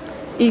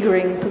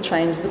 eagering to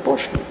change the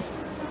Portuguese.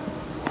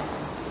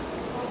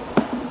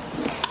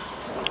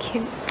 Thank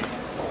you.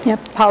 Yeah,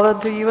 Paula,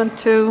 do you want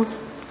to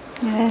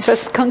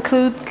just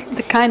conclude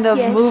the kind of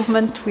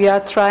movement we are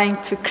trying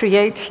to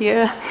create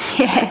here?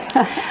 Yes,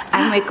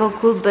 I may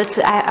conclude, but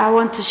I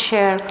want to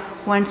share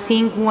one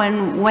thing.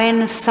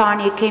 When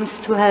Sónia came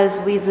to us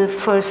with the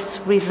first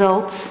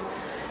results,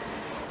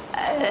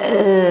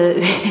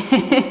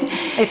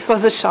 it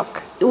was a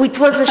shock. It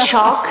was a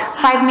shock,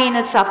 5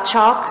 minutes of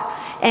shock,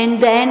 and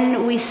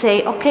then we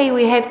say, okay,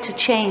 we have to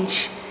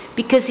change,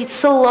 because it's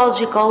so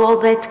logical, all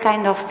that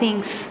kind of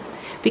things,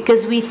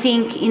 because we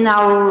think in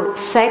our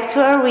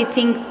sector, we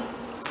think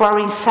for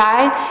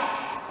inside,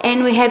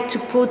 and we have to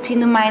put in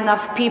the mind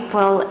of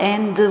people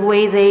and the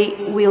way they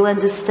will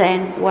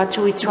understand what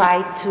we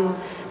try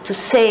to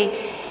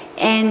say.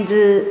 And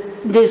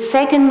the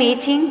second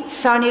meeting,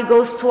 Sónia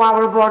goes to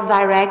our board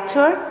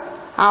director,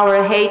 our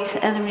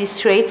 8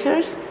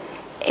 administrators,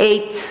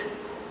 8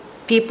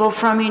 people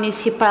from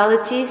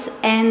municipalities,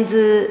 and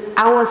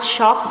I was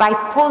shocked by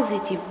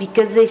positive,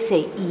 because they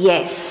say,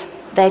 yes,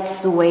 that's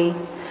the way.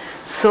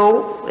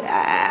 So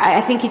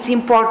I think it's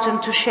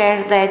important to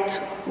share that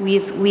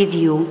with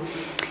you.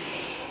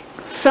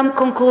 Some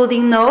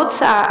concluding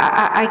notes.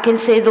 I can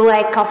say the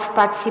lack of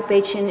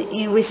participation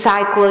in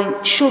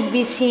recycling should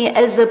be seen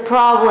as a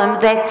problem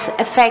that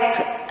affects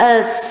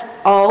us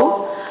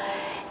all.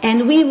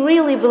 And we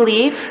really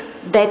believe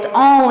that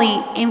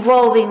only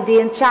involving the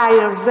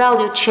entire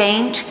value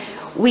chain,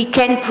 we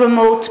can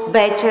promote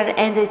better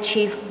and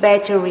achieve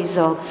better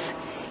results.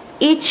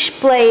 Each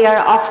player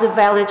of the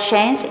value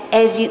chain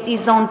has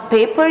his own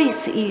paper,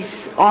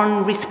 his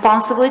own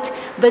responsibility,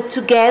 but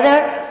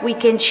together we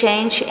can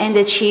change and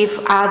achieve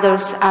other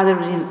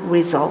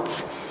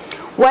results.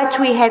 What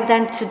we have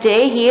done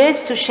today here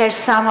is to share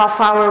some of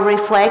our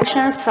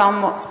reflections,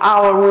 some of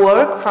our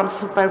work from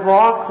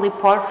superbock,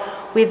 LIPOR,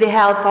 with the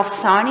help of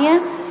Sónia,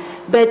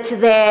 but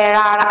there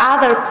are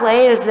other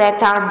players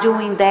that are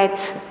doing that.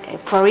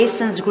 For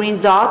instance,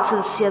 Green Dot,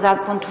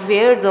 Sociedade Ponto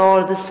Verde,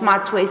 or the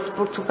Smart Waste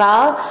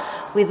Portugal,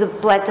 with the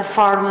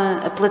Plataforma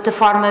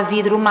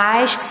Vidro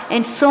Mais,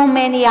 and so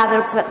many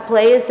other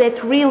players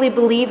that really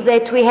believe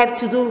that we have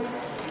to do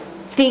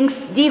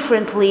things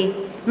differently.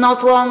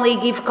 Not only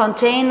give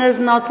containers,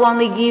 not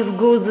only give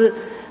good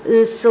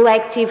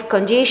selective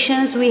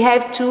conditions, we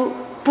have to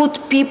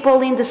put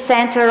people in the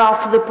center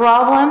of the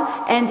problem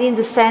and in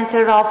the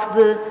center of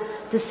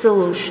the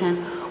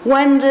solution.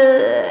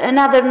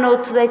 Another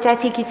note that I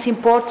think it's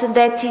important,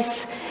 that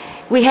is,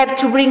 we have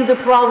to bring the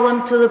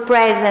problem to the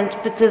present,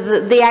 but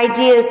the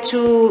idea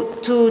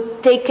to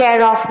take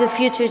care of the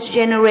future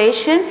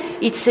generation,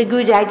 it's a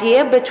good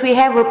idea, but we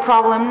have a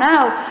problem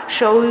now,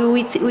 so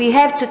we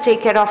have to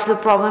take care of the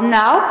problem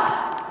now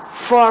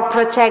for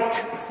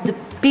protect the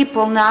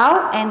people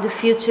now and the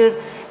future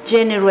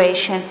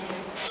generation.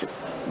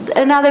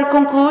 Another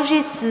conclusion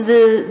is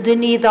the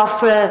need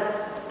of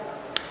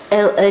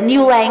a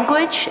new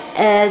language,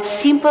 a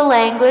simple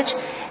language,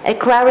 a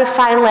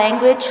clarified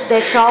language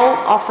that all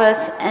of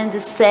us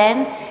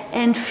understand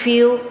and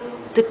feel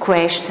the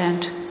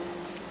question.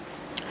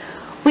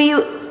 We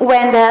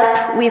went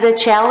up with a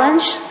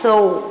challenge,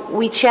 so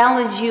we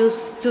challenge you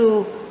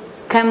to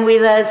come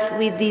with us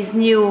with this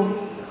new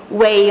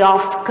way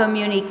of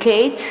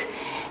communicate.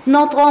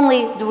 Not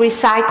only the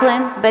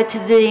recycling, but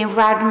the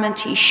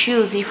environment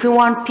issues. If we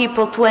want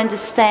people to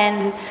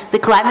understand the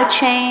climate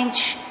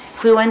change,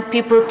 if we want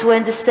people to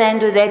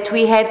understand that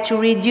we have to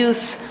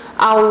reduce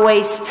our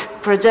waste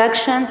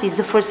production, is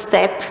the first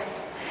step.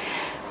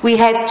 We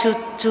have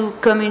to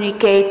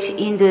communicate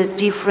in the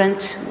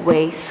different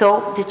ways.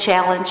 So the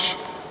challenge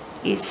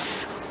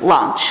is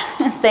launched.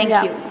 Thank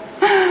you.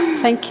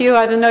 Thank you.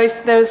 I don't know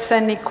if there's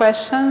any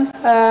question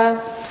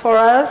for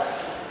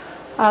us.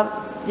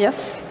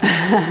 Yes.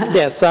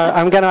 Yes, so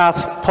I'm going to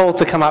ask Paul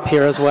to come up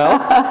here as well.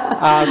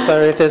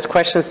 So if there's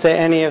questions to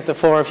any of the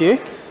four of you,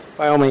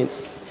 by all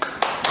means.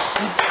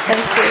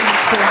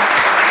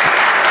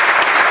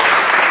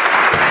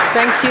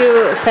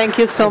 Thank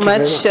you so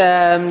much.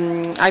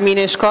 I'm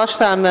Inês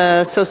Costa. I'm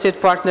an associate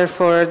partner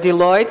for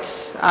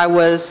Deloitte. I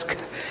was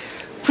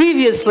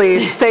previously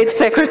State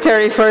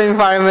Secretary for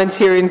Environment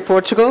here in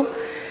Portugal.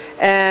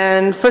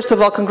 And first of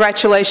all,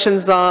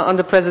 congratulations on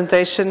the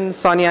presentation,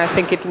 Sónia. I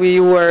think it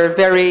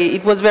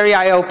was very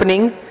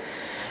eye-opening,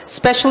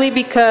 especially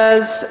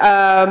because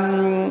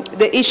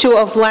the issue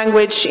of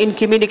language in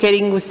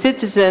communicating with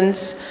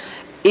citizens,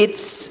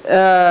 it's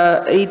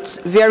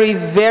very,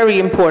 very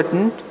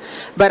important.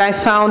 But I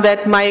found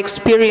that my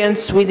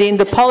experience within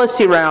the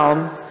policy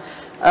realm,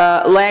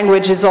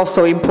 language is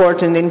also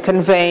important in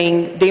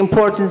conveying the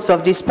importance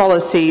of these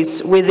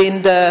policies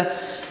within the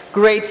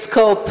great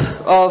scope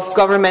of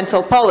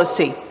governmental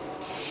policy.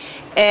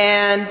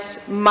 And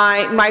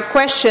my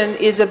question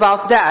is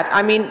about that.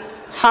 I mean,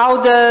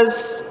 how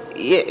does,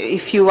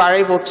 if you are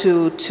able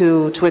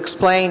to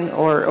explain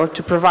or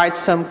to provide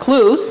some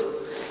clues,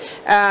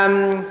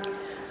 how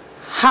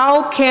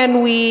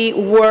can we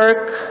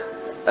work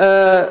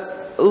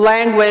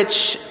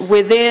language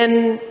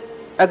within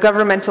a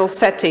governmental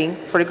setting,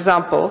 for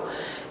example,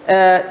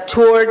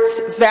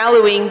 towards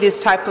valuing this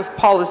type of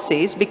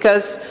policies?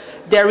 Because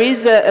there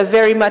is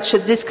very much a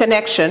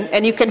disconnection,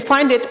 and you can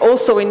find it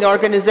also in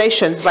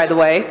organizations, by the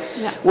way,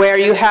 where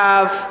you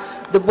have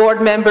the board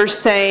members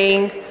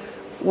saying,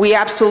 we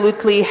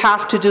absolutely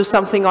have to do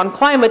something on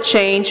climate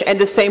change, and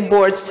the same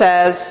board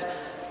says,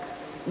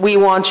 we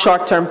want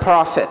short-term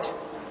profit.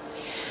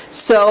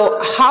 So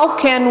how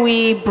can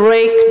we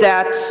break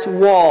that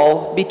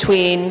wall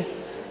between,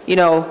 you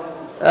know,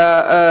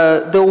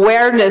 the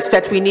awareness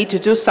that we need to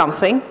do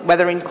something,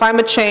 whether in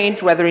climate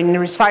change, whether in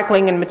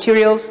recycling and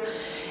materials,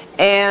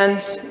 and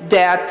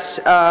that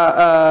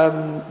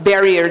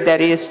barrier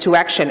that is to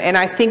action? And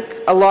I think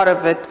a lot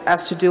of it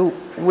has to do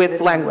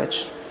with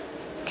language.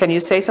 Can you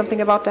say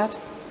something about that?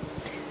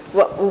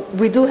 Well,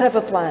 we do have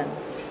a plan.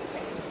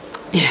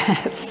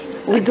 Yes.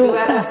 We do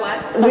have a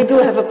plan. We do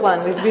have a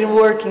plan. We've been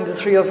working, the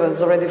three of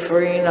us, already for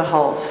a year and a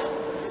half.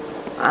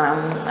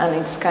 And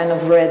it's kind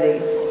of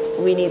ready.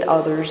 We need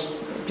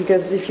others.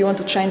 Because if you want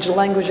to change the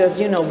language, as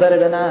you know better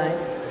than I,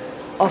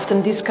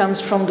 often this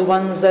comes from the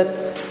ones that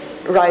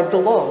write the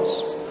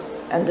laws,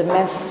 and the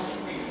mess,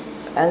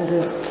 and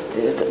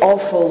the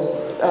awful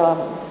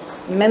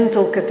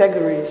mental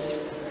categories,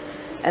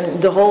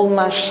 and the whole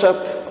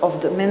mashup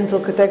of the mental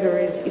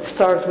categories. It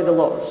starts with the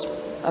laws,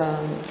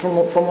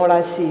 from what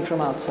I see from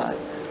outside,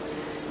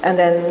 and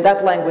then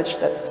that language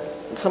that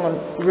someone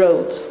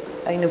wrote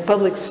in the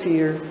public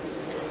sphere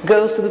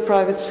goes to the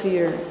private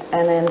sphere,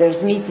 and then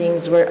there's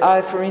meetings where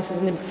I, for instance,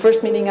 in the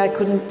first meeting I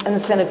couldn't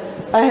understand it.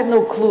 I had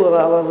no clue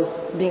about what was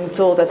being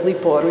told at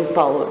LIPOR with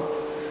Paula.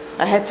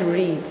 I had to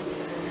read,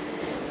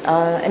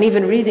 and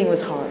even reading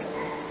was hard.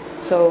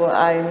 So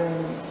I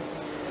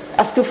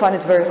still find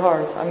it very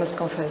hard, I must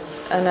confess.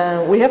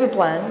 And we have a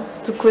plan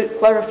to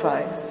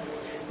clarify.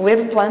 We have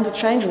a plan to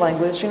change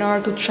language in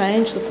order to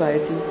change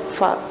society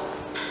fast.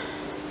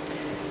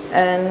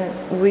 And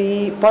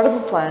part of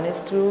the plan is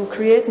to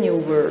create new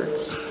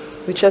words,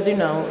 which, as you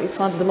know, it's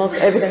not the most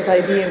evident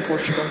idea in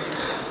Portugal.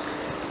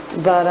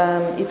 But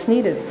it's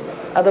needed,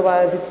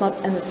 otherwise it's not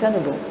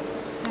understandable.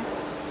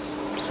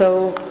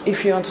 So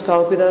if you want to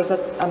talk with us,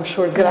 I'm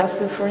sure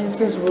Graça, for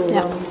instance, will...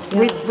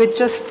 We're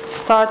just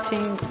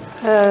starting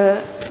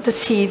the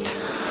seed.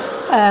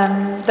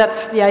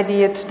 That's the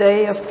idea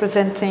today of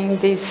presenting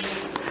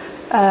this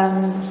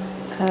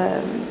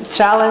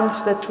challenge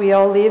that we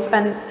all live,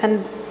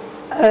 and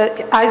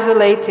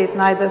isolated,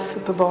 neither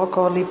superbock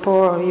or LIPOR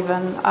or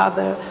even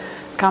other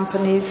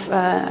companies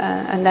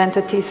and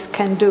entities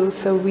can do.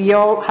 So we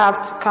all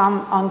have to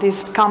come on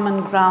this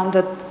common ground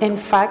that, in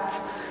fact,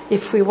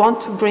 if we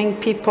want to bring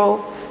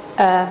people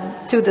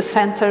to the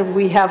center,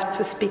 we have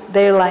to speak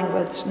their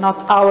language,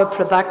 not our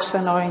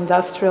production or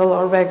industrial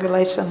or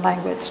regulation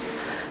language.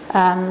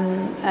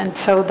 And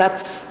so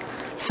that's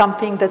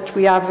something that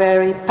we are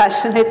very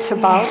passionate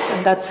about,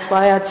 and that's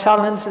why I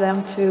challenge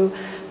them to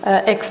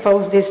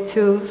expose these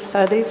two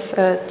studies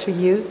to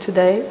you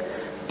today.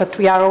 But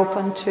we are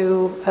open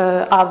to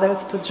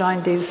others to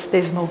join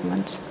this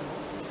movement.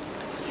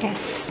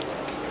 Yes.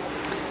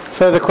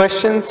 Further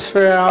questions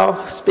for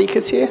our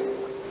speakers here?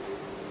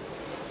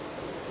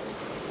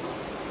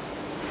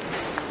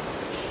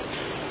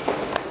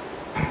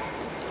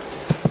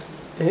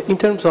 In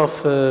terms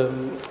of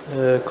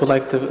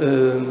collective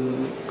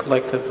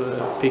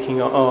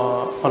picking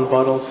on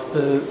bottles,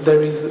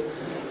 there is,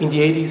 in the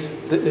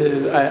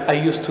 80s, I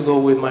used to go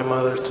with my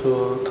mother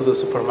to the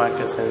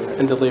supermarket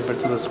and deliver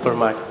to the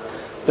supermarket.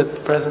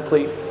 But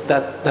presently,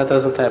 that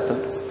doesn't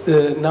happen.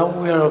 Now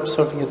we are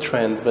observing a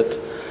trend, but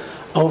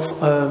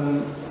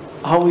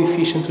how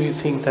efficient do you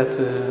think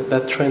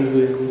that trend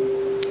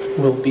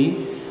will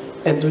be?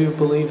 And do you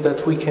believe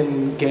that we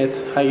can get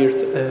higher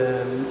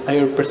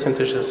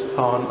percentages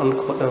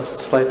on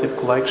selective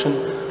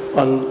collection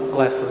on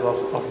glasses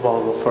of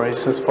bottle. For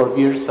instance, for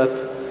beers,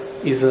 that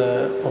is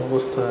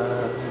almost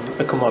a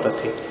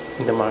commodity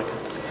in the market.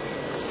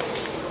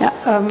 Yeah,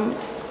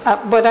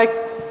 but I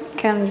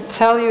can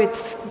tell you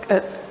it's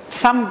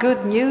some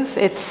good news.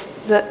 It's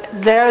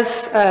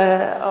there's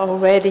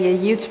already a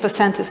huge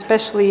percentage,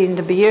 especially in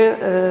the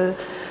beer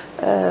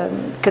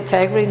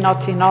category,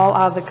 not in all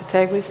other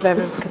categories,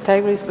 beverage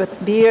categories, but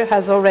beer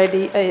has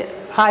already a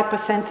high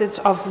percentage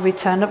of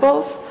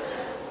returnables.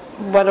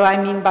 What do I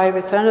mean by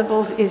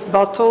returnables is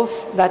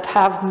bottles that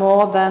have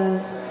more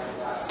than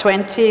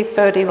 20,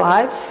 30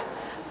 lives.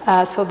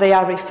 So they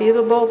are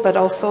refillable, but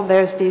also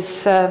there's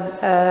this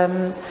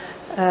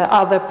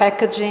other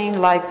packaging,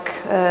 like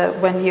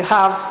when you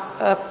have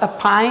a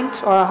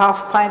pint or a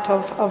half pint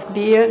of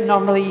beer,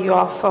 normally you're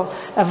also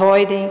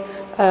avoiding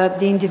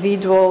the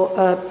individual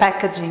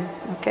packagage.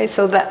 Okay,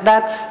 so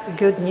that's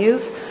good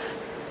news.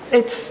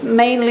 It's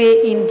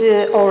mainly in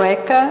the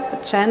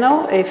HoReCa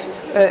channel,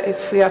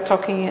 if we are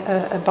talking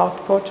about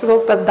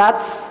Portugal, but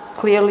that's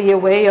clearly a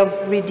way of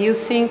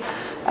reducing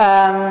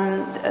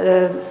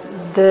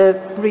the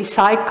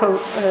recycled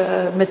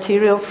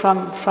material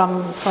from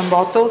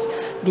bottles.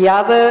 The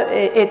other,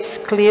 it's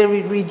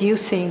clearly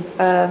reducing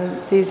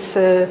this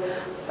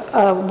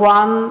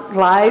one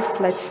life,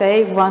 let's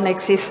say, one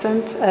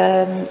existent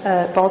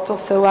bottle.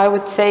 So I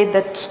would say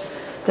that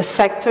the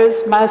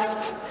sectors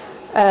must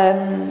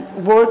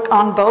work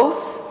on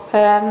both,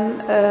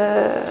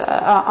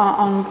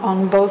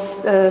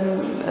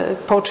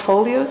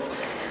 portfolios.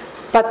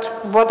 But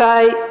what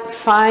I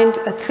find,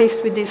 at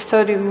least with this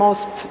study,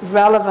 most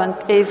relevant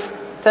is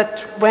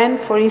that when,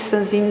 for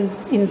instance, in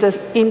the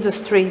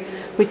industry,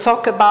 we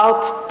talk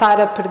about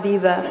tara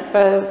perdida.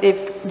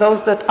 If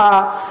those that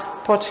are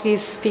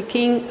Portuguese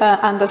speaking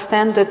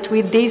understand that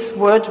with these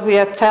words we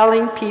are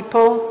telling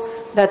people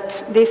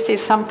that this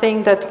is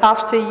something that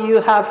after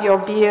you have your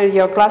beer,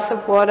 your glass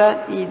of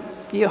water,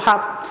 you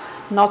have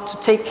not to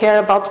take care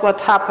about what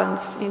happens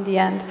in the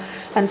end.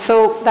 And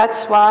so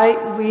that's why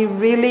we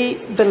really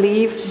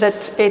believe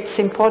that it's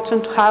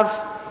important to have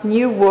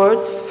new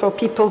words for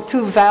people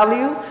to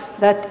value,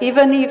 that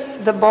even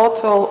if the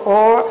bottle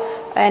or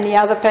any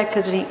other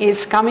packaging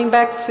is coming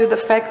back to the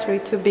factory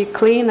to be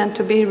clean and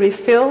to be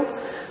refilled,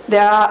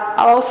 there are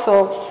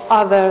also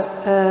other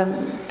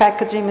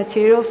packaging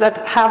materials that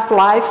have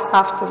life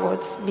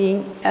afterwards,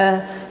 being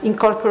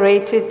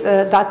incorporated,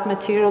 that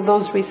material,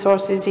 those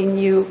resources in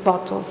new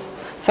bottles.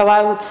 So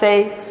I would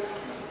say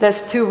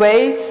there's two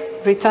ways.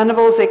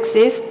 Returnables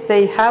exist,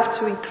 they have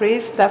to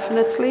increase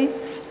definitely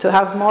to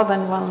have more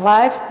than one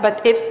life,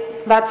 but if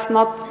that's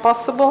not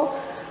possible,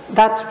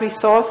 that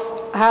resource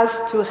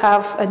has to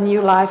have a new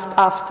life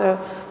after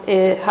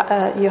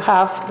you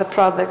have the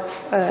product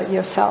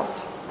yourself.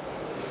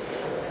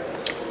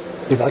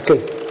 If I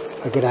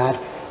could add,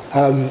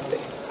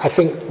 I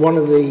think one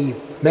of the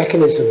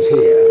mechanisms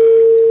here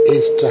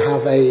is to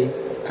have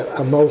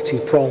a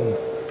multi-pronged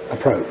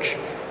approach,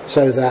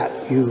 so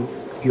that you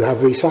have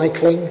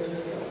recycling,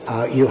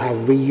 you have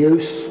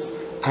reuse,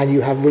 and you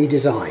have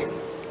redesign.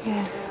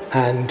 Yeah.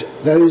 And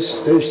those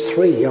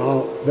three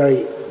are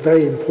very,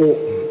 very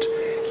important,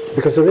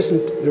 because there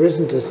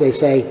isn't, as they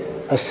say,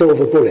 a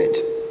silver bullet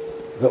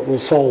that will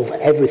solve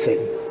everything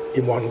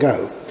in one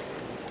go.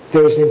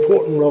 There is an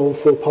important role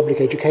for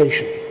public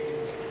education.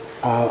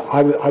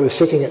 I was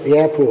sitting at the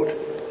airport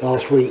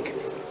last week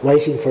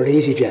waiting for an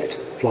EasyJet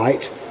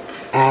flight,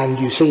 and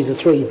you see the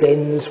three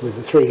bins with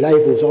the three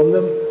labels on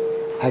them,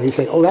 and you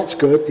think, oh, that's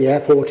good, the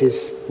airport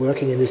is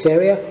working in this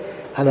area,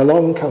 and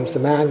along comes the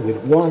man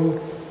with one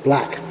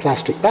black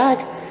plastic bag,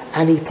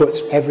 and he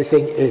puts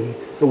everything in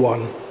the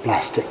one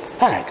plastic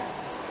bag.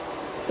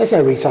 There's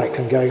no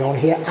recycling going on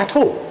here at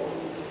all.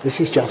 This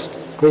is just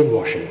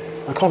greenwashing,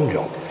 a con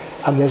job.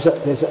 And so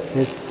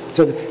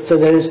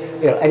there's,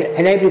 you know,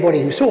 and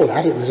everybody who saw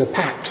that, it was a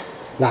packed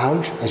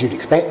lounge, as you'd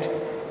expect,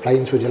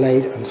 planes were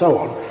delayed and so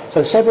on.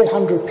 So several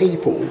hundred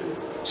people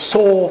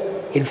saw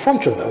in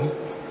front of them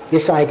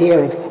this idea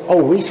of,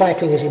 oh,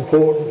 recycling is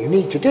important, you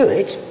need to do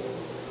it.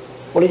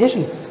 Well, it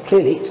isn't.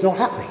 Clearly, it's not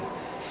happening.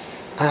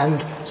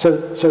 And so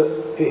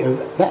you know,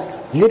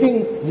 that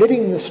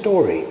living the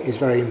story is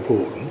very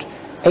important.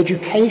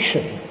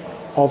 Education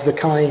of the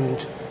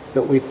kind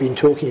that we've been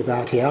talking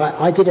about here.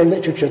 I did a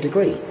literature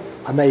degree.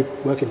 I may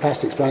work in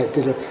plastics, but I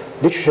did a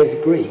literature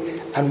degree.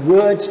 And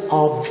words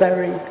are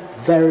very,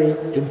 very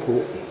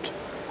important.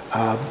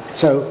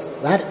 So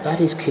that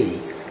is key.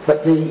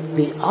 But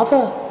the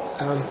other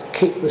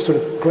key, sort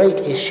of great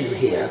issue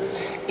here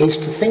is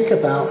to think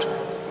about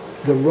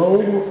the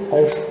role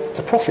of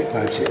the profit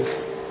motive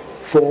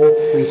for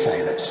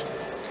retailers.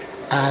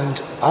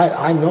 And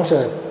I'm not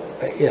a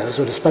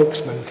sort of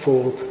spokesman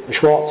for the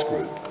Schwarz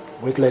Group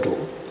with Lidl,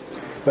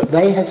 but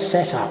they have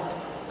set up,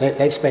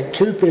 they've spent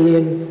 2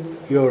 billion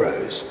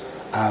euros.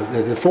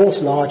 They're the fourth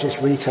largest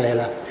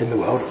retailer in the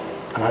world,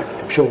 and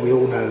I'm sure we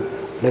all know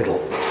Lidl.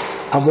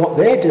 And what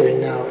they're doing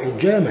now in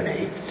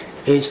Germany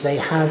is they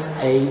have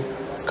a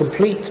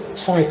complete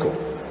cycle.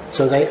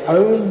 So they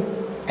own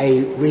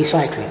a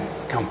recycling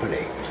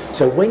company.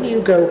 So when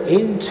you go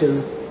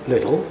into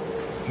Lidl,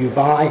 you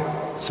buy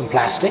some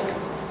plastic,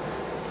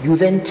 you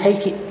then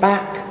take it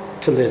back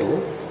to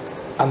Lidl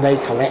and they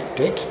collect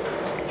it.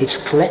 It's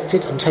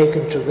collected and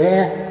taken to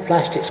their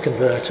plastics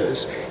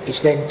converters.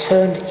 It's then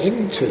turned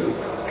into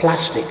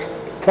plastic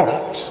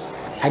products,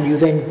 and you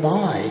then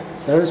buy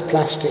those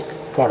plastic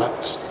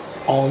products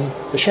on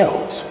the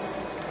shelves.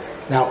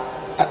 Now,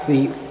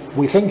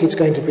 we think it's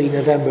going to be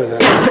November the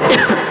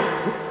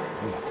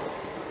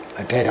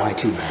a dead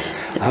IT man.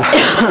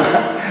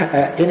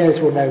 Inez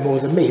will know more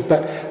than me,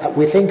 but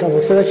we think on the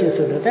 30th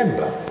of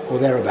November, or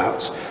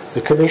thereabouts,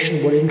 the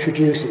Commission will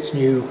introduce its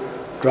new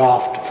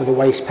draft for the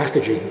Waste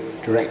Packaging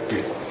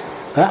Directive.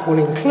 That will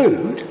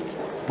include,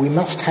 we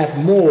must have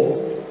more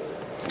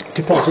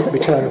deposit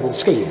returnable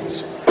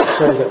schemes,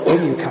 so that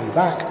when you come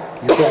back,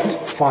 you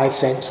get 5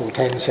 cents or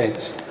 10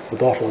 cents for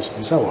bottles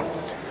and so on.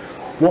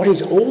 What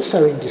is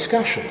also in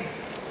discussion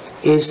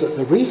is that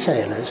the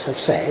retailers have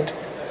said,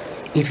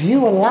 if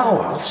you allow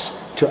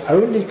us to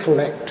only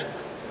collect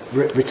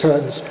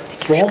returns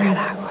from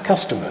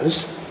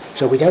customers,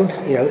 so we don't,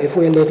 if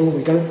we're Lidl,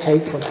 we don't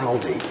take from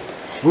Aldi,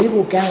 we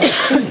will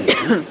guarantee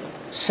you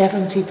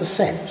 70%,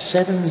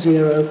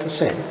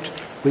 70%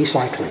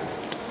 recycling,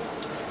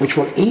 which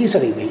will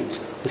easily meet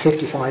the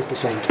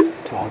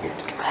 55% target.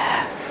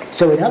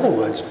 So in other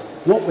words,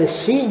 what we're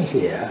seeing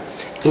here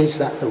is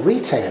that the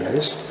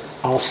retailers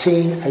are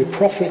seeing a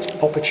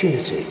profit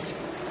opportunity.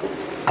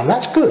 And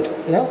that's good,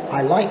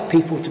 I like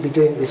people to be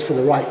doing this for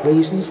the right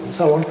reasons and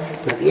so on,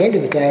 but at the end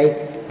of the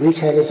day,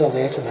 retailers are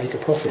there to make a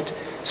profit.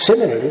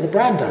 Similarly, the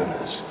brand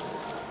owners.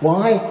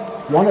 Why?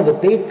 One of the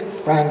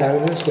big brand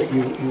owners that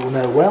you will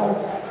know well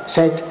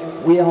said,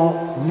 we are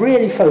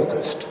really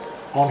focused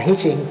on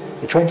hitting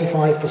the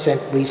 25%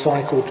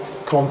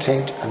 recycled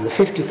content and the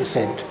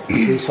 50%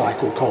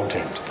 recycled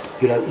content.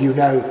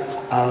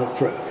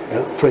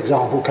 For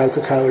example,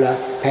 Coca-Cola,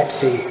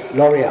 Pepsi,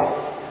 L'Oreal.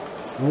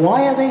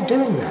 Why are they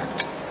doing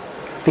that?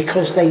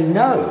 Because they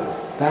know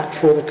that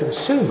for the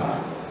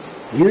consumer,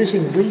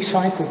 using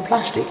recycled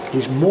plastic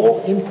is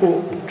more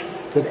important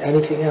than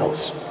anything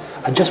else.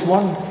 And just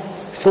one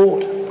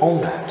thought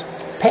on that.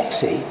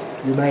 Pepsi,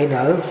 you may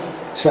know,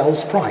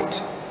 sells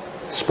Sprite.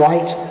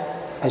 Sprite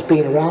has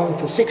been around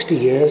for 60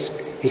 years.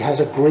 It has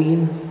a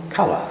green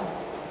colour.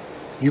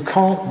 You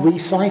can't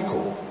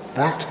recycle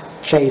that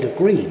shade of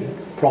green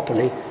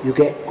properly. You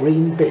get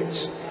green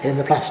bits in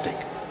the plastic.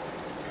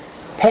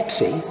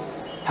 Pepsi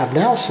have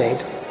now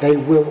said they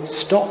will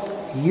stop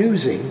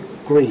using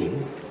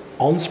green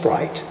on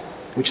Sprite,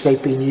 which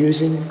they've been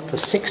using for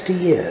 60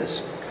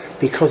 years,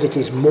 because it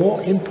is more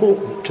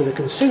important to the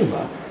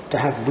consumer to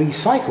have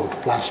recycled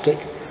plastic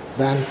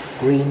than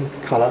green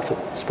colour for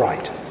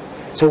Sprite.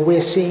 So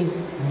we're seeing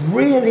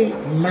really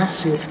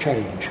massive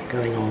change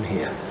going on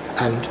here.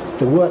 And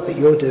the work that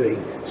you're doing,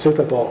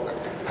 superbock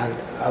and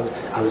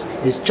others,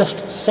 is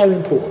just so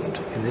important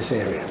in this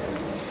area.